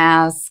mud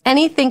mask.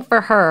 Anything for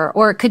her.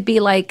 Or it could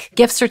be like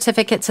gift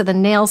certificate to the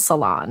nail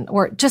salon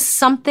or just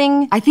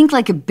something. I think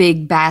like a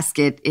big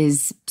basket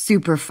is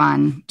super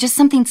fun. Just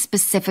something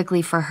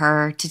specifically for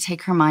her to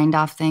take her mind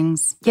off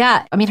things.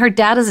 Yeah. I mean, her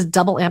dad is a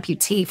double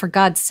amputee, for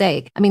God's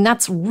sake. I mean,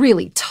 that's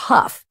really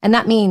tough. And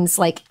that means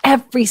like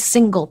every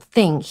single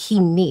thing he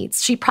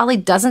needs. She probably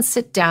doesn't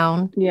sit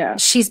down. Yeah.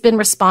 She's been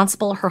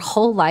responsible her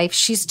whole life.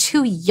 She's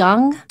too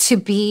young to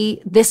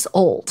be this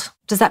old.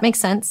 Does that make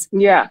sense?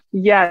 Yeah.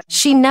 Yes.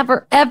 She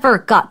never, ever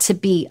got to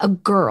be a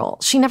girl.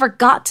 She never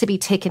got to be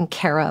taken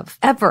care of,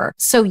 ever.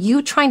 So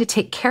you trying to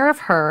take care of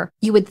her,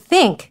 you would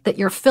think that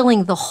you're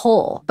filling the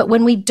hole. But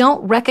when we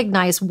don't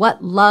recognize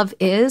what love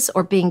is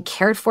or being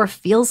cared for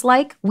feels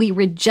like, we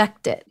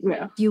reject it.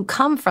 Yeah. You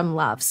come from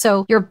love.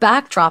 So your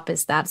backdrop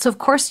is that. So of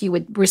course you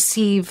would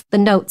receive the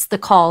notes, the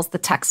calls, the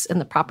texts in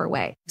the proper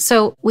way.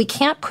 So we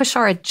can't push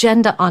our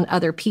agenda on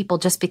other people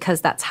just because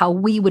that's how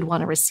we would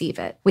want to receive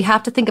it. We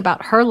have to think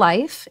about her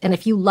life. And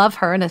if you love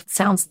her, and it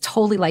sounds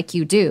totally like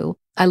you do,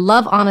 I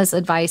love Anna's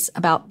advice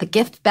about the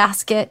gift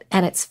basket,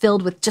 and it's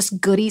filled with just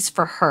goodies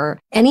for her.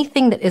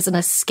 Anything that is an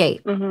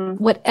escape,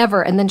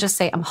 whatever. And then just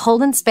say, I'm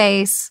holding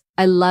space.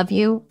 I love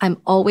you.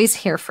 I'm always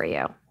here for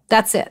you.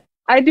 That's it.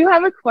 I do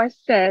have a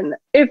question.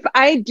 If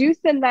I do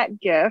send that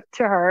gift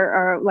to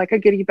her, or like a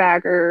goodie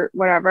bag or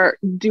whatever,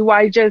 do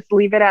I just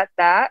leave it at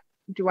that?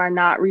 Do I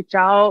not reach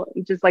out?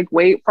 Just like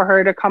wait for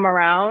her to come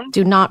around?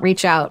 Do not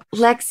reach out.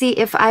 Lexi,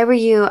 if I were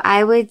you,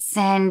 I would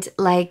send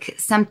like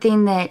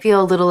something that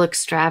feel a little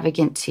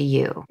extravagant to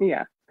you.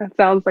 Yeah, that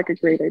sounds like a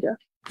great idea.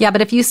 Yeah,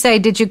 but if you say,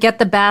 did you get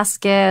the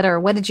basket or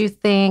what did you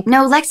think?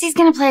 No, Lexi's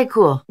going to play it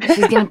cool.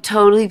 She's going to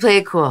totally play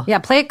it cool. Yeah,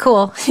 play it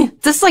cool.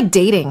 This is like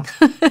dating.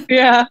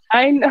 Yeah,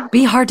 I know.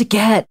 Be hard to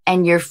get.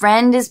 And your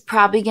friend is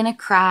probably going to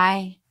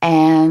cry.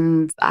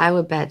 And I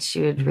would bet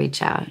she would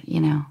reach out,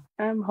 you know.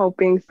 I'm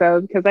hoping so,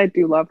 because I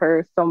do love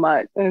her so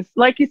much. And it's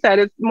like you said,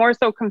 it's more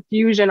so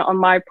confusion on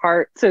my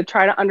part to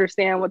try to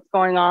understand what's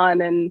going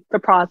on and to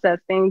process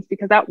things,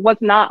 because that was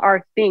not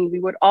our thing. We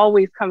would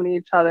always come to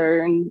each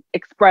other and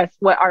express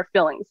what our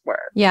feelings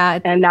were. Yeah.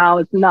 And now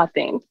it's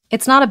nothing.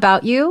 It's not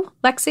about you,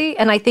 Lexi.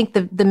 And I think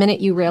the minute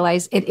you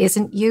realize it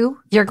isn't you,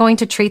 you're going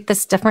to treat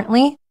this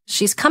differently.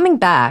 She's coming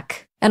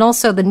back. And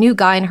also the new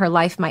guy in her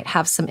life might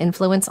have some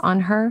influence on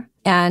her.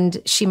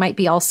 And she might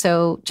be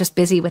also just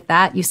busy with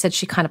that. You said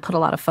she kind of put a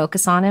lot of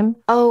focus on him.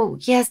 Oh,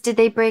 yes. Did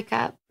they break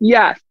up?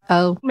 Yes.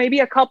 Oh. Maybe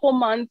a couple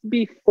months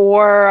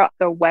before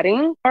the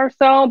wedding or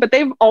so, but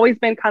they've always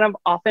been kind of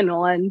off and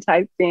on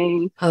type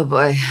thing. Oh,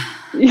 boy.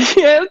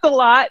 Yeah, it's a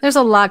lot. There's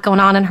a lot going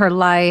on in her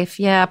life.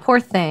 Yeah, poor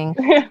thing.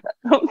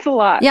 It's a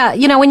lot. Yeah,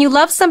 you know, when you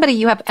love somebody,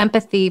 you have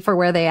empathy for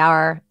where they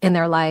are in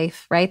their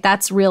life, right?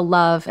 That's real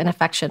love and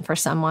affection for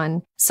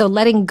someone. So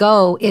letting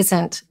go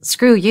isn't,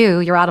 screw you,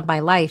 you're out of my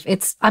life.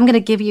 It's, I'm going to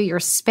give you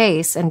your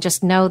space and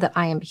just know that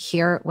I am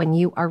here when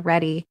you are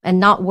ready and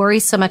not worry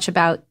so much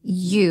about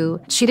you.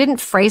 She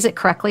didn't phrase it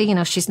correctly. You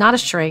know, she's not a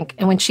shrink.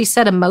 And when she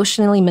said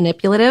emotionally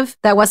manipulative,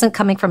 that wasn't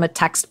coming from a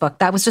textbook.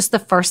 That was just the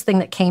first thing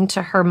that came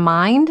to her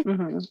mind.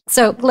 Mm-hmm.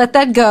 So let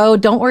that go.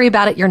 Don't worry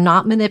about it. You're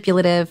not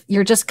manipulative.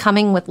 You're just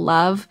coming with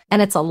love.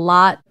 And it's a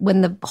lot.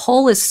 When the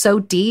hole is so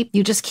deep,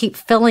 you just keep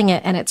filling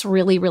it. And it's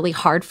really, really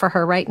hard for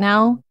her right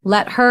now.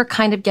 Let her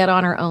kind of get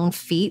on her own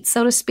feet,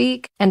 so to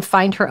speak, and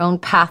find her own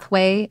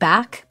pathway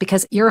back,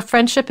 because your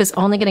friendship is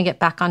only going to get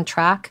back on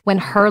track when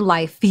her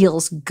life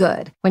feels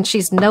good, when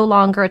she's no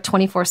longer a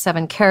 24/7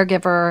 24/7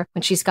 caregiver,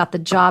 when she's got the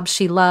job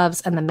she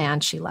loves and the man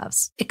she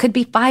loves. It could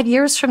be 5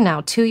 years from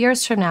now, 2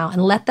 years from now,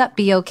 and let that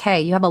be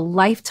okay. You have a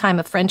lifetime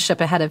of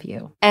friendship ahead of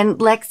you. And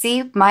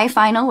Lexi, my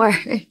final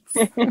words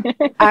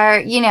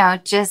are,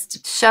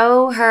 just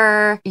show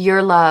her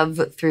your love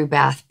through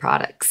bath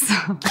products.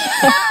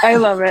 I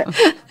love it.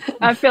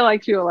 I feel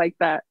like she will like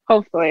that,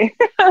 hopefully.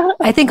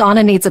 I think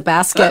Anna needs a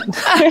basket.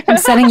 I'm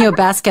sending you a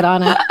basket,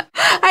 Anna.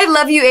 I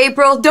love you,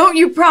 April. Don't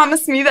you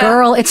promise me that?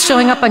 Girl, it's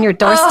showing up on your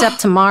doorstep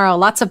tomorrow.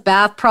 Lots of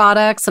bath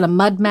products and a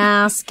mud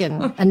mask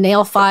and a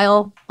nail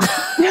file.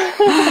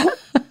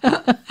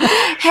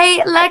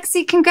 Hey,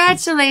 Lexi,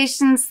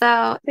 congratulations,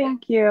 though.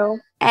 Thank you.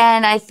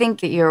 And I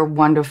think that you're a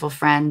wonderful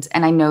friend,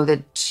 and I know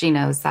that she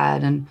knows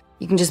that, and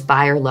you can just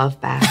buy her love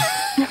back.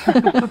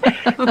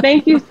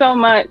 Thank you so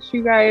much,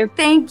 you guys.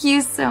 Thank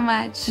you so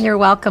much. You're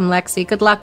welcome, Lexi. Good luck.